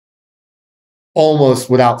then almost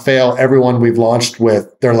without fail, everyone we've launched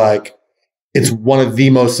with, they're like, it's one of the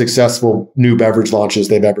most successful new beverage launches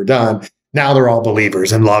they've ever done. Now they're all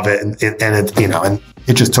believers and love it. And it, and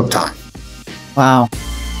it just took time. Wow.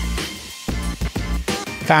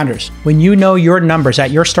 Founders, when you know your numbers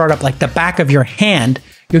at your startup like the back of your hand,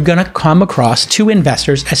 you're going to come across to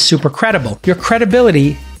investors as super credible. Your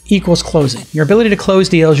credibility equals closing. Your ability to close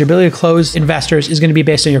deals, your ability to close investors is going to be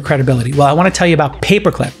based on your credibility. Well, I want to tell you about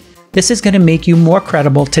Paperclip. This is going to make you more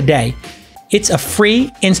credible today. It's a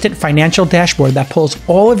free instant financial dashboard that pulls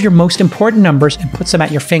all of your most important numbers and puts them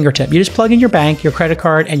at your fingertip. You just plug in your bank, your credit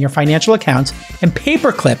card, and your financial accounts, and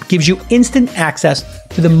Paperclip gives you instant access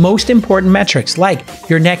to the most important metrics like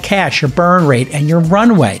your net cash, your burn rate, and your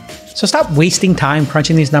runway. So stop wasting time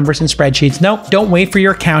crunching these numbers in spreadsheets. Nope, don't wait for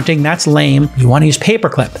your accounting. That's lame. You want to use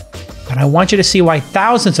Paperclip. But I want you to see why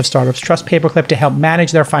thousands of startups trust Paperclip to help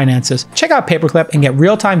manage their finances. Check out Paperclip and get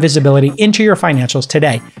real-time visibility into your financials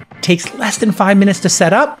today. It takes less than 5 minutes to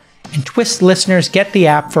set up, and Twist listeners get the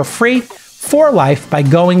app for free for life by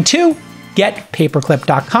going to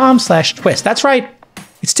getpaperclip.com/twist. That's right.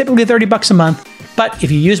 It's typically $30 a month, but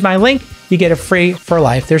if you use my link, you get it free for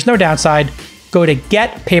life. There's no downside. Go to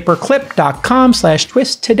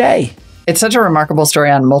getpaperclip.com/twist today. It's such a remarkable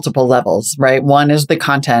story on multiple levels, right? One is the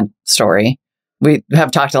content story. We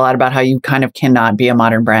have talked a lot about how you kind of cannot be a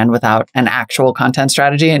modern brand without an actual content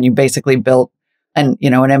strategy. And you basically built an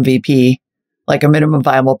MVP, like a minimum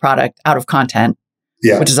viable product out of content,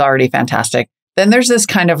 which is already fantastic. Then there's this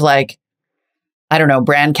kind of like, I don't know,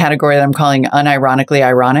 brand category that I'm calling unironically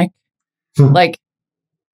ironic. Like,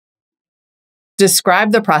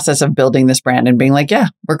 describe the process of building this brand and being like, yeah,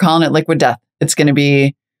 we're calling it Liquid Death. It's going to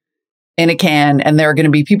be in a can, and there are going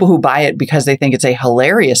to be people who buy it because they think it's a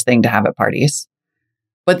hilarious thing to have at parties.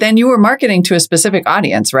 But then you were marketing to a specific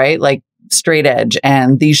audience, right? Like straight edge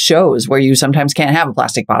and these shows where you sometimes can't have a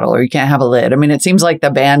plastic bottle or you can't have a lid. I mean, it seems like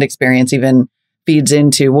the band experience even feeds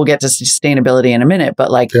into, we'll get to sustainability in a minute, but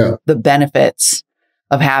like the benefits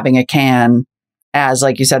of having a can as,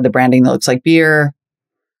 like you said, the branding that looks like beer.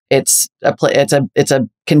 It's a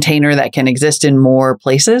container that can exist in more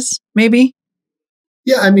places, maybe.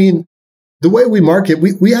 Yeah, I mean, the way we market,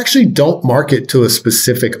 we actually don't market to a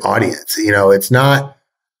specific audience. You know, it's not,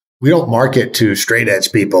 we don't market to straight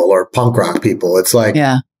edge people or punk rock people. It's like,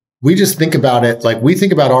 we just think about it like we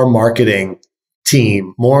think about our marketing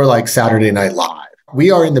team more like Saturday Night Live.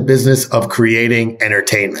 We are in the business of creating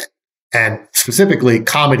entertainment, and specifically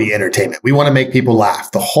comedy entertainment. We want to make people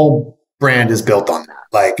laugh. The whole brand is built on that.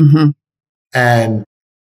 Like, and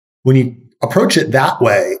when you approach it that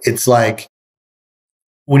way, it's like,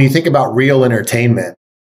 when you think about real entertainment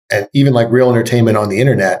and even like real entertainment on the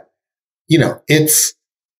internet, you know, it's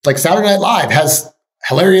like Saturday Night Live has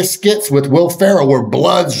hilarious skits with Will Ferrell where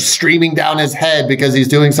blood's streaming down his head because he's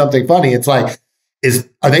doing something funny. It's like,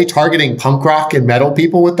 are they targeting punk rock and metal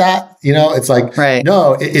people with that? You know, it's like,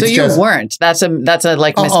 no, it's so you just, weren't. That's a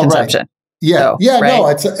like misconception. Yeah.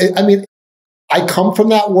 No, I mean, I come from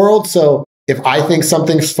that world. So if I think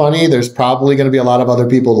something's funny, there's probably going to be a lot of other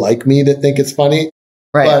people like me that think it's funny.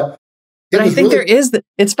 Right. But I think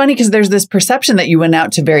it's funny because there's this perception that you went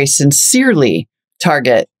out to very sincerely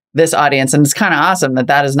target this audience. And it's kind of awesome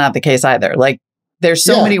that is not the case either. Like there's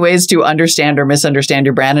so many ways to understand or misunderstand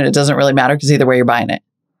your brand, and it doesn't really matter because either way you're buying it.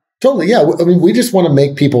 Totally. Yeah. I mean, we just want to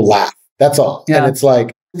make people laugh. That's all. Yeah. And it's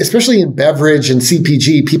like, especially in beverage and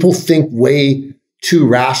CPG, people think way too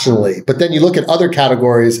rationally. But then you look at other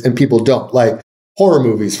categories and people don't, like horror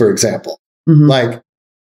movies, for example. Like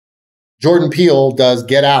Jordan Peele does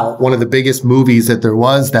Get Out, one of the biggest movies that there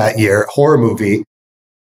was that year, horror movie.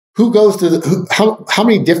 Who goes to how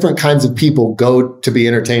many different kinds of people go to be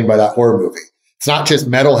entertained by that horror movie? It's not just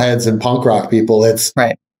metalheads and punk rock people. It's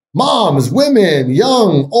moms, women,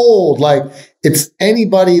 young, old. Like it's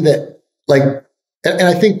anybody that like, and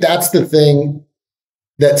I think that's the thing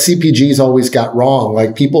that CPGs always got wrong.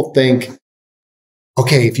 Like people think,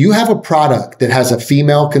 okay, if you have a product that has a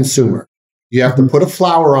female consumer, you have to put a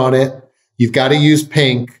flower on it. You've got to use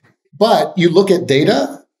pink, but you look at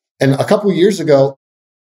data, and a couple of years ago,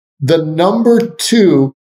 the number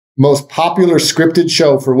 2 most popular scripted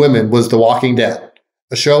show for women was The Walking Dead,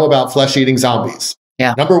 a show about flesh-eating zombies.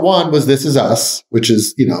 Yeah. Number 1 was This Is Us, which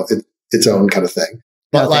is, you know, its own kind of thing.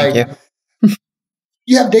 But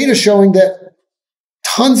you have data showing that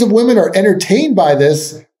tons of women are entertained by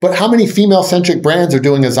this, but how many female-centric brands are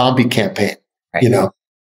doing a zombie campaign? You know?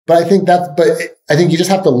 But I think you just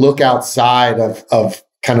have to look outside of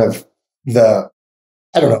kind of the,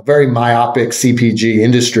 I don't know, very myopic CPG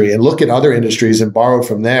industry and look at other industries and borrow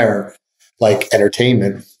from there, like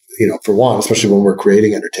entertainment, you know, for one, especially when we're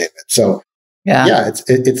creating entertainment. So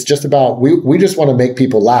it's just about, we just want to make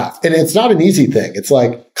people laugh. And it's not an easy thing. It's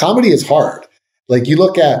like comedy is hard. Like you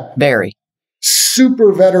look at very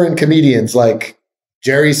super veteran comedians like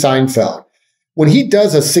Jerry Seinfeld, when he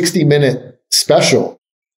does a 60-minute special,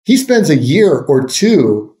 he spends a year or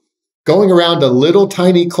 2 going around to little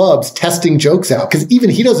tiny clubs testing jokes out because even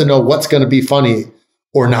he doesn't know what's going to be funny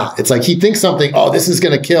or not. It's like he thinks something, oh, this is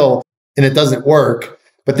going to kill, and it doesn't work.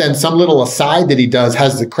 But then some little aside that he does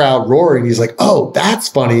has the crowd roaring. He's like, oh, that's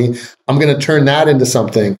funny. I'm going to turn that into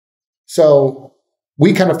something. So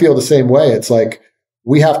we kind of feel the same way. It's like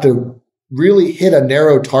we have to really hit a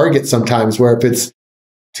narrow target sometimes where if it's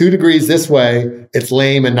 2 degrees this way, it's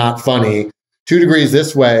lame and not funny. 2 degrees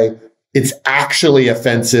this way, it's actually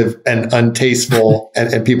offensive and untasteful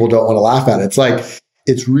and people don't want to laugh at it. It's like,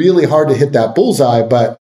 it's really hard to hit that bullseye,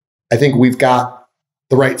 but I think we've got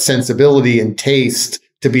the right sensibility and taste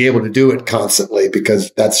to be able to do it constantly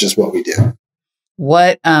because that's just what we do.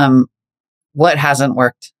 What hasn't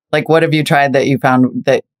worked? Like, what have you tried that you found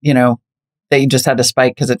that, you know, that you just had to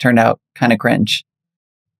spike because it turned out kind of cringe?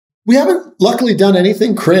 We haven't luckily done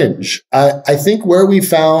anything cringe. I think where we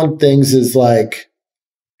found things is like,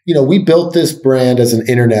 you know, we built this brand as an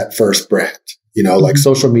internet first brand, you know, like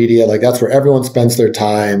social media, like that's where everyone spends their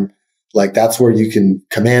time. Like that's where you can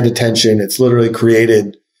command attention. It's literally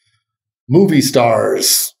created movie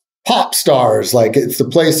stars, pop stars. Like it's the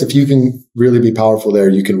place, if you can really be powerful there,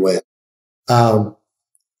 you can win.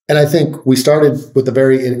 And I think we started with the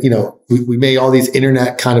very, you know, we made all these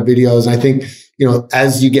internet kind of videos. And I think, you know,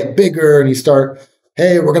 as you get bigger and you start,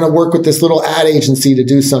 hey, we're going to work with this little ad agency to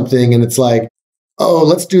do something. And it's like, oh,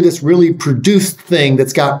 let's do this really produced thing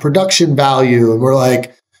that's got production value. And we're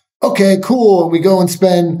like, okay, cool. And we go and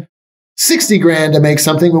spend 60 grand to make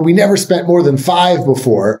something when we never spent more than 5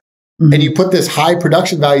 before. Mm-hmm. And you put this high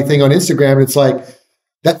production value thing on Instagram, and it's like,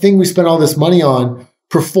 that thing we spent all this money on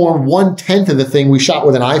performed 1/10 of the thing we shot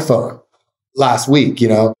with an iPhone last week, you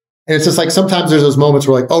know? And it's just like, sometimes there's those moments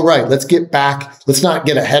where like, oh, right, let's get back. Let's not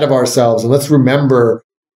get ahead of ourselves. And let's remember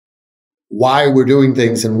why we're doing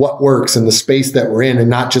things and what works and the space that we're in, and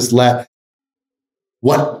not just let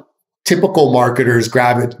what typical marketers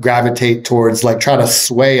gravitate towards, like try to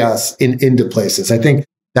sway us into places. I think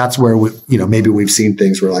that's where we, you know, maybe we've seen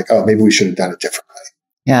things where like, oh, maybe we should have done it differently.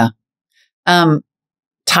 Yeah.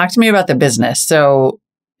 Talk to me about the business. So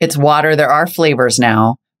it's water. There are flavors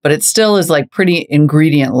now, but it still is like pretty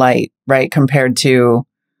ingredient light, right? Compared to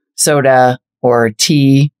soda or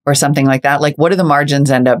tea or something like that. Like, what do the margins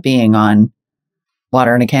end up being on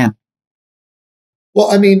water in a can?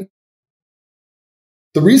 Well, I mean,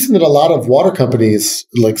 the reason that a lot of water companies,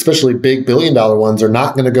 like especially big billion-dollar ones, are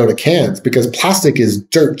not going to go to cans because plastic is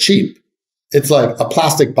dirt cheap. It's like a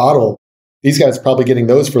plastic bottle. These guys are probably getting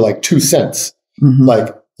those for like 2 cents. Mm-hmm.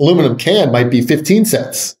 Like aluminum can might be 15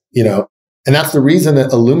 cents, you know? And that's the reason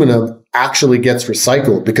that aluminum actually gets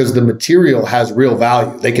recycled, because the material has real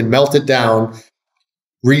value. They can melt it down,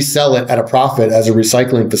 resell it at a profit as a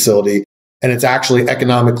recycling facility, and it's actually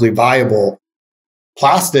economically viable.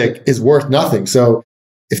 Plastic is worth nothing. So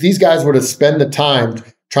if these guys were to spend the time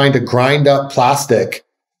trying to grind up plastic,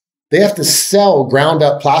 they have to sell ground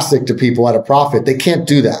up plastic to people at a profit. They can't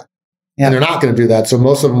do that. Yeah. And they're not going to do that. So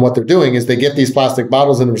most of them, what they're doing is they get these plastic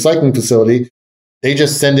bottles in the recycling facility. They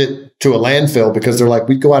just send it to a landfill because they're like,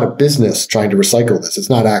 we'd go out of business trying to recycle this. It's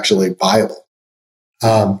not actually viable.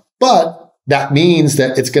 But that means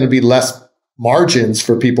that it's going to be less margins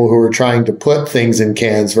for people who are trying to put things in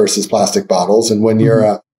cans versus plastic bottles. And when you're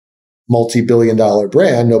a multi-billion-dollar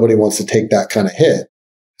brand, nobody wants to take that kind of hit.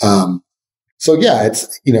 So yeah,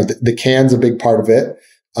 it's, you know, the can's a big part of it.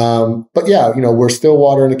 But yeah, you know, we're still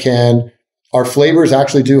water in a can. Our flavors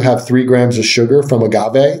actually do have 3 grams of sugar from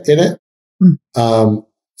agave in it.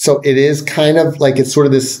 So it is kind of like, it's sort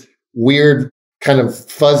of this weird kind of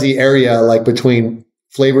fuzzy area, like between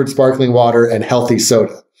flavored sparkling water and healthy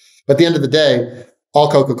soda. But at the end of the day,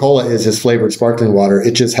 all Coca-Cola is flavored sparkling water.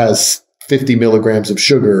 It just has 50 milligrams of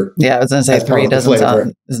sugar. Yeah, I was going to say 3 doesn't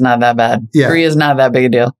sound, it's not that bad. Yeah. 3 is not that big a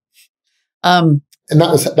deal. And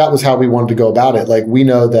that was how we wanted to go about it. Like, we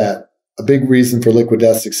know that a big reason for Liquid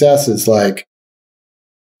Death's success is like,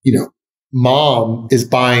 you know, mom is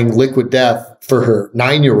buying Liquid Death for her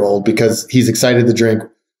 9-year-old because he's excited to drink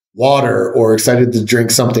water or excited to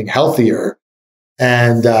drink something healthier.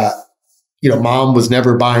 And, you know, mom was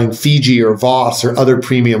never buying Fiji or Voss or other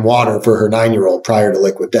premium water for her 9-year-old prior to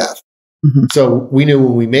Liquid Death. Mm-hmm. So we knew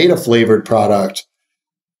when we made a flavored product,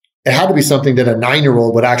 it had to be something that a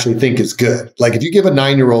 9-year-old would actually think is good. Like, if you give a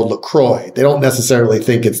 9-year-old LaCroix, they don't necessarily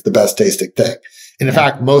think it's the best tasting thing. And in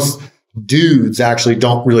fact, most dudes actually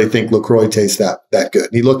don't really think LaCroix tastes that good.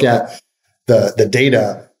 And you look at the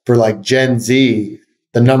data for like Gen Z,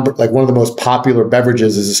 the number, like one of the most popular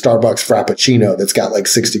beverages is a Starbucks Frappuccino that's got like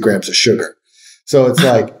 60 grams of sugar. So it's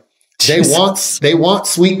like, they want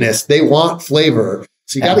sweetness, they want flavor.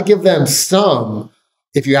 So you got to give them some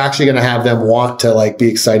if you're actually going to have them want to like be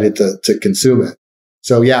excited to consume it.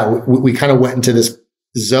 So yeah, we kind of went into this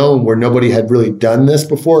zone where nobody had really done this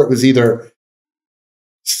before. It was either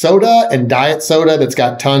soda and diet soda that's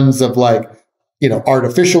got tons of like, you know,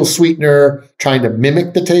 artificial sweetener trying to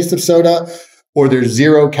mimic the taste of soda, or there's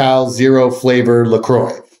 0 cal, 0 flavor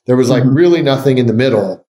LaCroix. There was like really nothing in the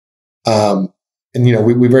middle. And, you know,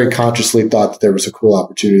 we very consciously thought that there was a cool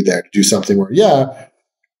opportunity there to do something where, yeah,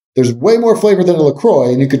 there's way more flavor than a LaCroix,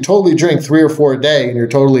 and you could totally drink 3 or 4 a day and you're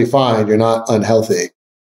totally fine. You're not unhealthy.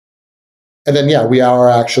 And then, yeah, we are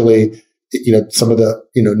actually, you know, some of the,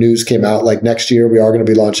 you know, news came out like next year, we are going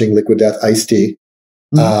to be launching Liquid Death iced tea.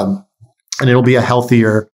 And it'll be a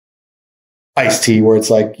healthier iced tea where it's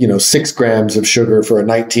like, you know, 6 grams of sugar for a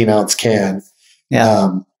 19-ounce can. Yeah.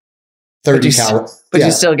 30 calories. But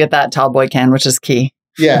you still get that tall boy can, which is key.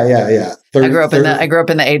 Yeah. 30, I grew up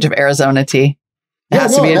in the age of Arizona tea. It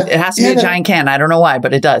has to be a giant can. I don't know why,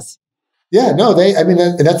 but it does. Yeah, no,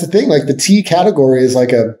 and that's the thing. Like, the tea category is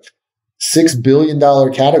like a $6 billion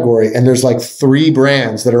category, and there's like 3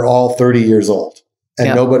 brands that are all 30 years old,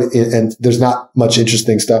 and and there's not much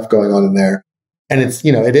interesting stuff going on in there. And it's,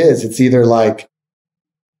 you know, it's either like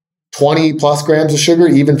 20 plus grams of sugar,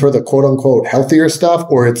 even for the quote unquote healthier stuff,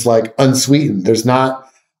 or it's like unsweetened. There's not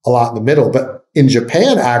a lot in the middle. But in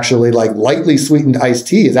Japan, actually, like lightly sweetened iced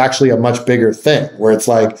tea is actually a much bigger thing, where it's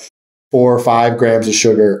like 4 or 5 grams of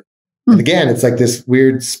sugar. And again, it's like this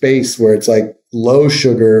weird space where it's like low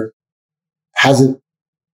sugar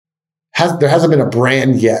there hasn't been a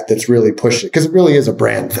brand yet that's really pushed it, because it really is a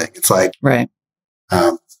brand thing. It's like, right.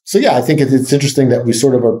 So yeah, I think it's interesting that we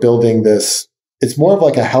sort of are building this. It's more of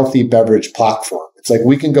like a healthy beverage platform. It's like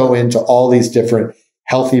we can go into all these different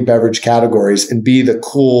healthy beverage categories and be the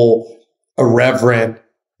cool, irreverent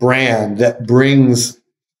brand that brings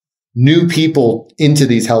new people into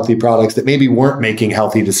these healthy products that maybe weren't making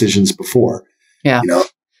healthy decisions before. Yeah.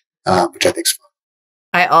 Which I think is fun.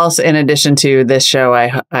 I also, in addition to this show,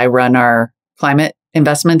 I run our climate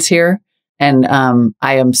investments here. And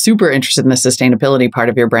I am super interested in the sustainability part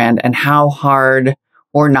of your brand and how hard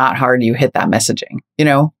or not hard you hit that messaging,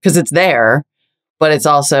 because it's there, but it's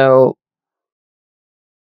also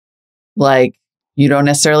like you don't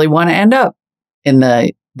necessarily want to end up in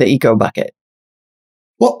the eco bucket.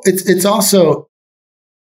 Well, it's also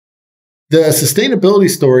the sustainability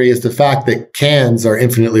story is the fact that cans are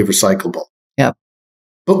infinitely recyclable. Yep.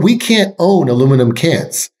 But we can't own aluminum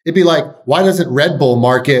cans. It'd be like, why doesn't Red Bull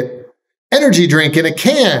market energy drink in a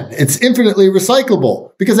can? It's infinitely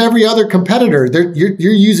recyclable, because every other competitor,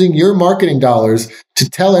 you're using your marketing dollars to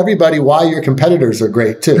tell everybody why your competitors are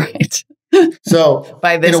great too. Right. So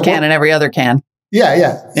buy this can and every other can.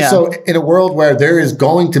 Yeah. So in a world where there is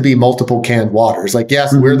going to be multiple canned waters, like,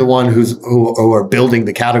 yes, we're the one who are building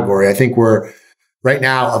the category. I think we're right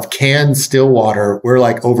now of canned still water, we're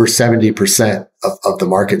like over 70% of the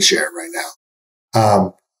market share right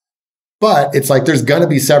now. But it's like, there's going to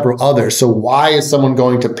be several others. So why is someone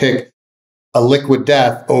going to pick a Liquid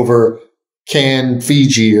Death over canned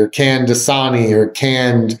Fiji or canned Dasani or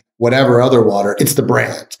canned whatever other water? It's the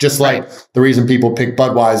brand. Just like the reason people pick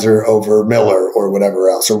Budweiser over Miller or whatever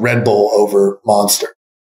else, or Red Bull over Monster.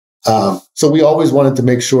 So we always wanted to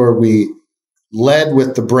make sure we led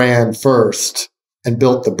with the brand first and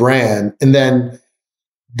built the brand. And then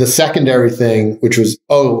the secondary thing, which was,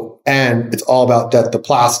 and it's all about the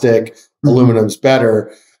plastic, aluminum's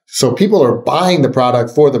better. So people are buying the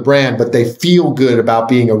product for the brand, but they feel good about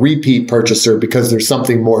being a repeat purchaser because there's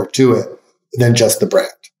something more to it than just the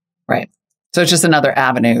brand. Right. So it's just another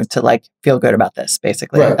avenue to like feel good about this,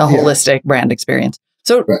 basically, a holistic brand experience.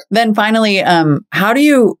 So then finally, how do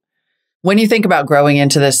you, when you think about growing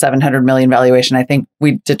into this 700 million valuation, I think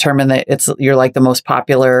we determined that you're like the most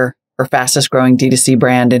popular or fastest growing D2C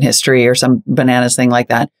brand in history or some bananas thing like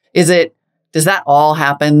that. Does that all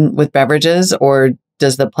happen with beverages, or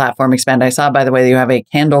does the platform expand? I saw, by the way, that you have a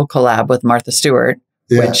candle collab with Martha Stewart,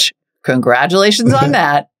 which congratulations on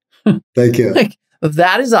that. Thank you.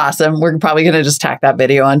 That is awesome. We're probably going to just tack that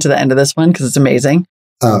video onto the end of this one because it's amazing.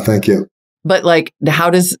 Thank you. But like, how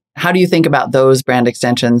do you think about those brand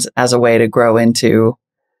extensions as a way to grow into,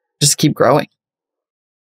 just keep growing?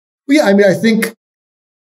 Well, yeah, I mean, I think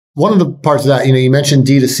one of the parts of that, you mentioned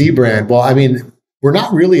D2C brand. Well, I mean, we're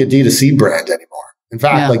not really a D2C brand anymore. In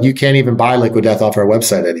fact, like you can't even buy Liquid Death off our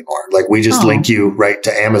website anymore. Like we just link you right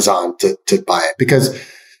to Amazon to buy it, because,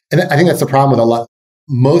 and I think that's the problem with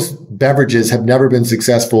most beverages have never been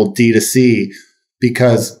successful D2C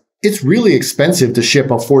because it's really expensive to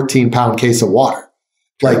ship a 14-pound case of water.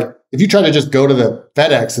 Like if you try to just go to the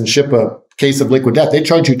FedEx and ship a case of Liquid Death, they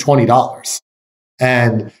charge you $20.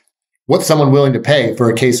 And what's someone willing to pay for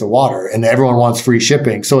a case of water? And everyone wants free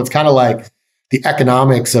shipping. So it's kind of like the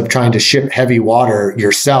economics of trying to ship heavy water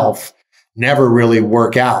yourself never really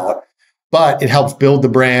work out, but it helps build the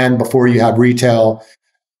brand before you have retail,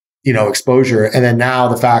 exposure. And then now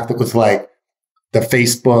the fact that with like the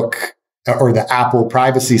Facebook or the Apple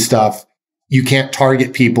privacy stuff, you can't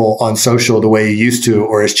target people on social the way you used to,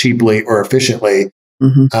 or as cheaply or efficiently.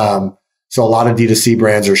 So a lot of D2C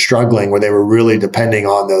brands are struggling where they were really depending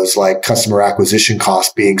on those like customer acquisition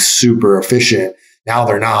costs being super efficient. Now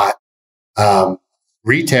they're not.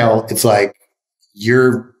 Retail, it's like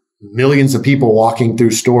you're millions of people walking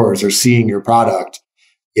through stores or seeing your product.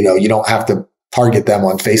 You don't have to target them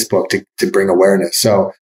on Facebook to bring awareness.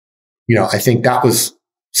 So, I think that was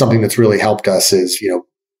something that's really helped us is,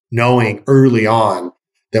 knowing early on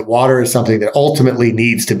that water is something that ultimately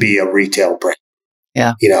needs to be a retail brand.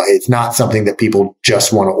 Yeah. It's not something that people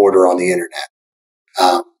just want to order on the internet.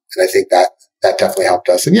 And I think that definitely helped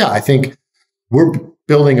us. And I think we're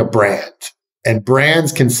building a brand, and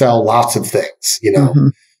brands can sell lots of things,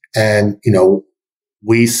 and,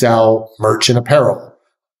 we sell merch and apparel,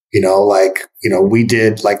 we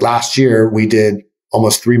did like last year, we did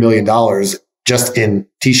almost $3 million just in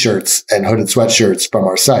t-shirts and hooded sweatshirts from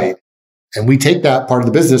our site. And we take that part of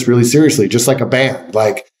the business really seriously, just like a band,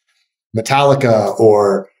 like Metallica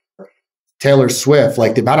or Taylor Swift.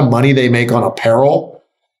 Like the amount of money they make on apparel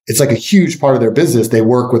it's like a huge part of their business. They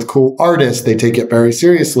work with cool artists. They take it very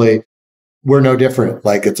seriously. We're no different.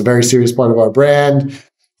 Like, it's a very serious part of our brand.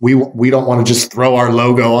 We don't want to just throw our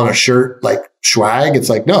logo on a shirt like swag. It's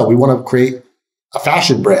like, no, we want to create a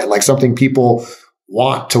fashion brand, like something people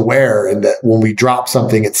want to wear. And that when we drop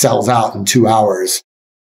something, it sells out in 2 hours.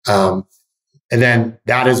 And then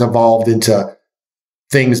that has evolved into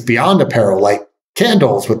things beyond apparel, like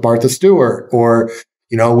candles with Martha Stewart, or,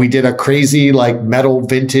 you know, we did a crazy like metal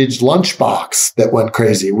vintage lunchbox that went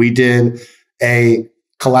crazy. We did a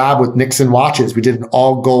collab with Nixon watches. We did an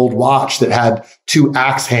all gold watch that had 2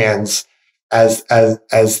 axe hands as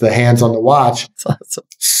the hands on the watch. That's awesome.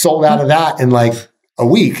 Sold out of that in like a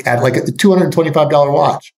week at like a $225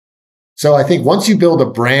 watch. So I think once you build a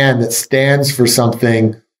brand that stands for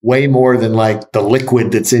something way more than like the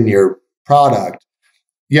liquid that's in your product,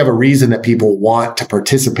 you have a reason that people want to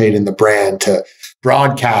participate in the brand, to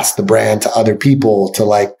broadcast the brand to other people, to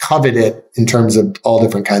like covet it in terms of all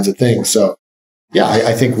different kinds of things. So yeah,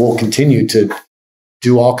 I think we'll continue to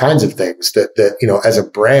do all kinds of things that, you know, as a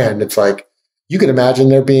brand, it's like, you could imagine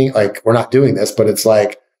there being like, we're not doing this, but it's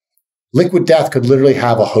like Liquid Death could literally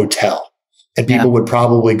have a hotel and people would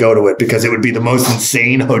probably go to it because it would be the most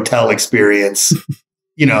insane hotel experience,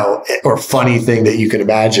 you know, or funny thing that you could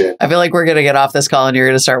imagine. I feel like we're going to get off this call and you're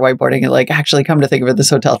going to start whiteboarding and like, actually come to think of it, this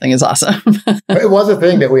hotel thing is awesome. It was a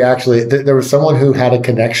thing that we actually, there was someone who had a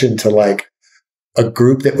connection to like a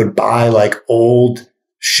group that would buy like old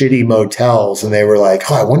shitty motels. And they were like,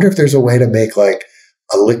 oh, I wonder if there's a way to make like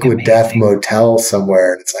a Liquid Death motel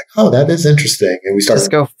somewhere. And it's like, oh, that is interesting. And we started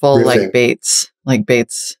just go full riffing. like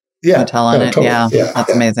Bates hotel on it. Totally. Yeah.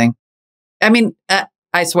 That's amazing. I mean,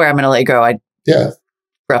 I swear I'm going to let you go. I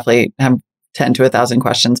roughly have 10 to 1,000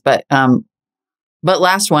 questions, but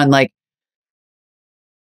last one, like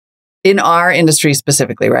in our industry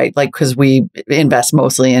specifically, right? Like, cause we invest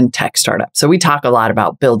mostly in tech startups. So we talk a lot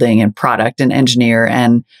about building and product and engineer,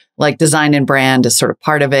 and like design and brand is sort of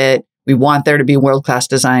part of it. We want there to be world-class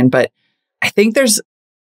design, but I think there's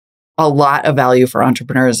a lot of value for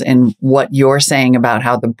entrepreneurs in what you're saying about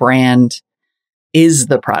how the brand is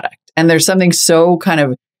the product. And there's something so kind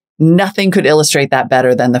of, nothing could illustrate that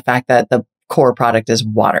better than the fact that the core product is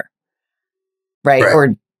water, right?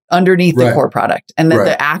 Or underneath the core product. And then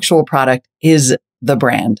the actual product is the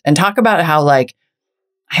brand. And talk about how, like,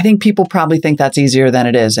 I think people probably think that's easier than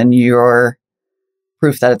it is. And you're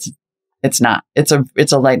proof that it's not. It's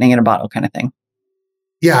a lightning in a bottle kind of thing.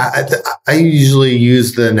 Yeah. I usually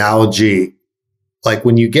use the analogy, like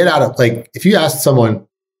when you get out of, like, if you ask someone,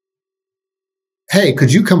 hey,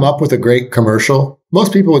 could you come up with a great commercial?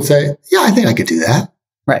 Most people would say, yeah, I think I could do that.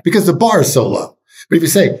 Right. Because the bar is so low. But if you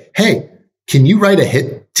say, hey, can you write a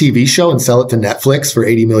hit TV show and sell it to Netflix for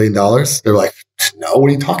 $80 million? They're like, no, what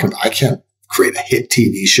are you talking about? I can't create a hit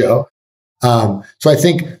TV show. So I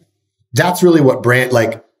think that's really what brand,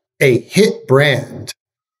 like a hit brand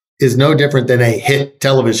is no different than a hit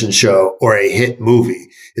television show or a hit movie.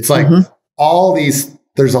 It's like all these,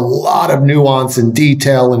 there's a lot of nuance and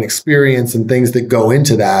detail and experience and things that go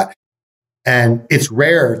into that. And it's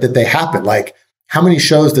rare that they happen. Like, how many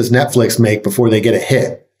shows does Netflix make before they get a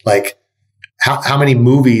hit? Like, how many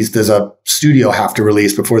movies does a studio have to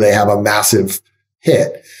release before they have a massive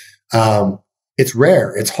hit? It's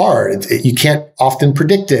rare. It's hard. You can't often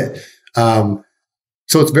predict it.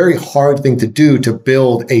 So it's a very hard thing to do, to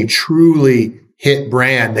build a truly hit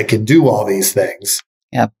brand that can do all these things.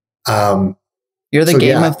 Yep. You're the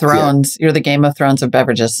Game of Thrones. You're the Game of Thrones of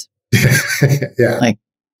beverages.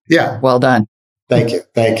 Well done. Thank you.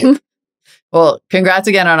 Thank you. Well, congrats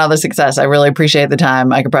again on all the success. I really appreciate the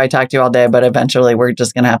time. I could probably talk to you all day, but eventually we're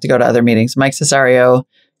just going to have to go to other meetings. Mike Cessario,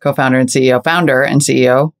 co-founder and CEO, founder and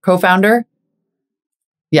CEO, co-founder.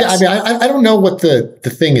 Yes. Yeah, I mean, I don't know what the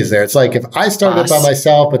thing is there. It's like, if I started by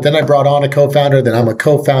myself, but then I brought on a co-founder, then I'm a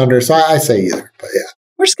co-founder. So I say either, but yeah.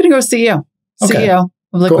 We're just going to go CEO. Okay. CEO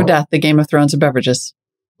of Liquid Death, the Game of Thrones of beverages.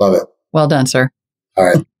 Love it. Well done, sir. All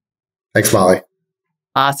right. Thanks, Molly.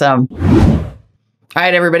 Awesome. All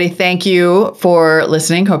right, everybody. Thank you for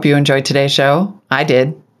listening. Hope you enjoyed today's show. I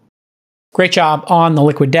did. Great job on the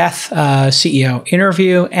Liquid Death CEO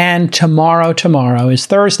interview. And tomorrow is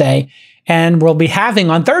Thursday. And we'll be having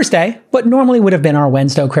on Thursday what normally would have been our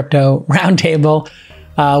Wednesday Crypto Roundtable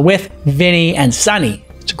with Vinny and Sunny.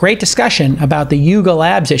 It's a great discussion about the Yuga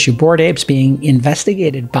Labs issue, Bored Apes being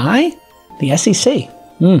investigated by the SEC.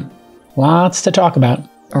 Lots to talk about.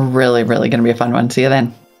 Really, really going to be a fun one. See you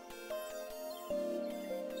then.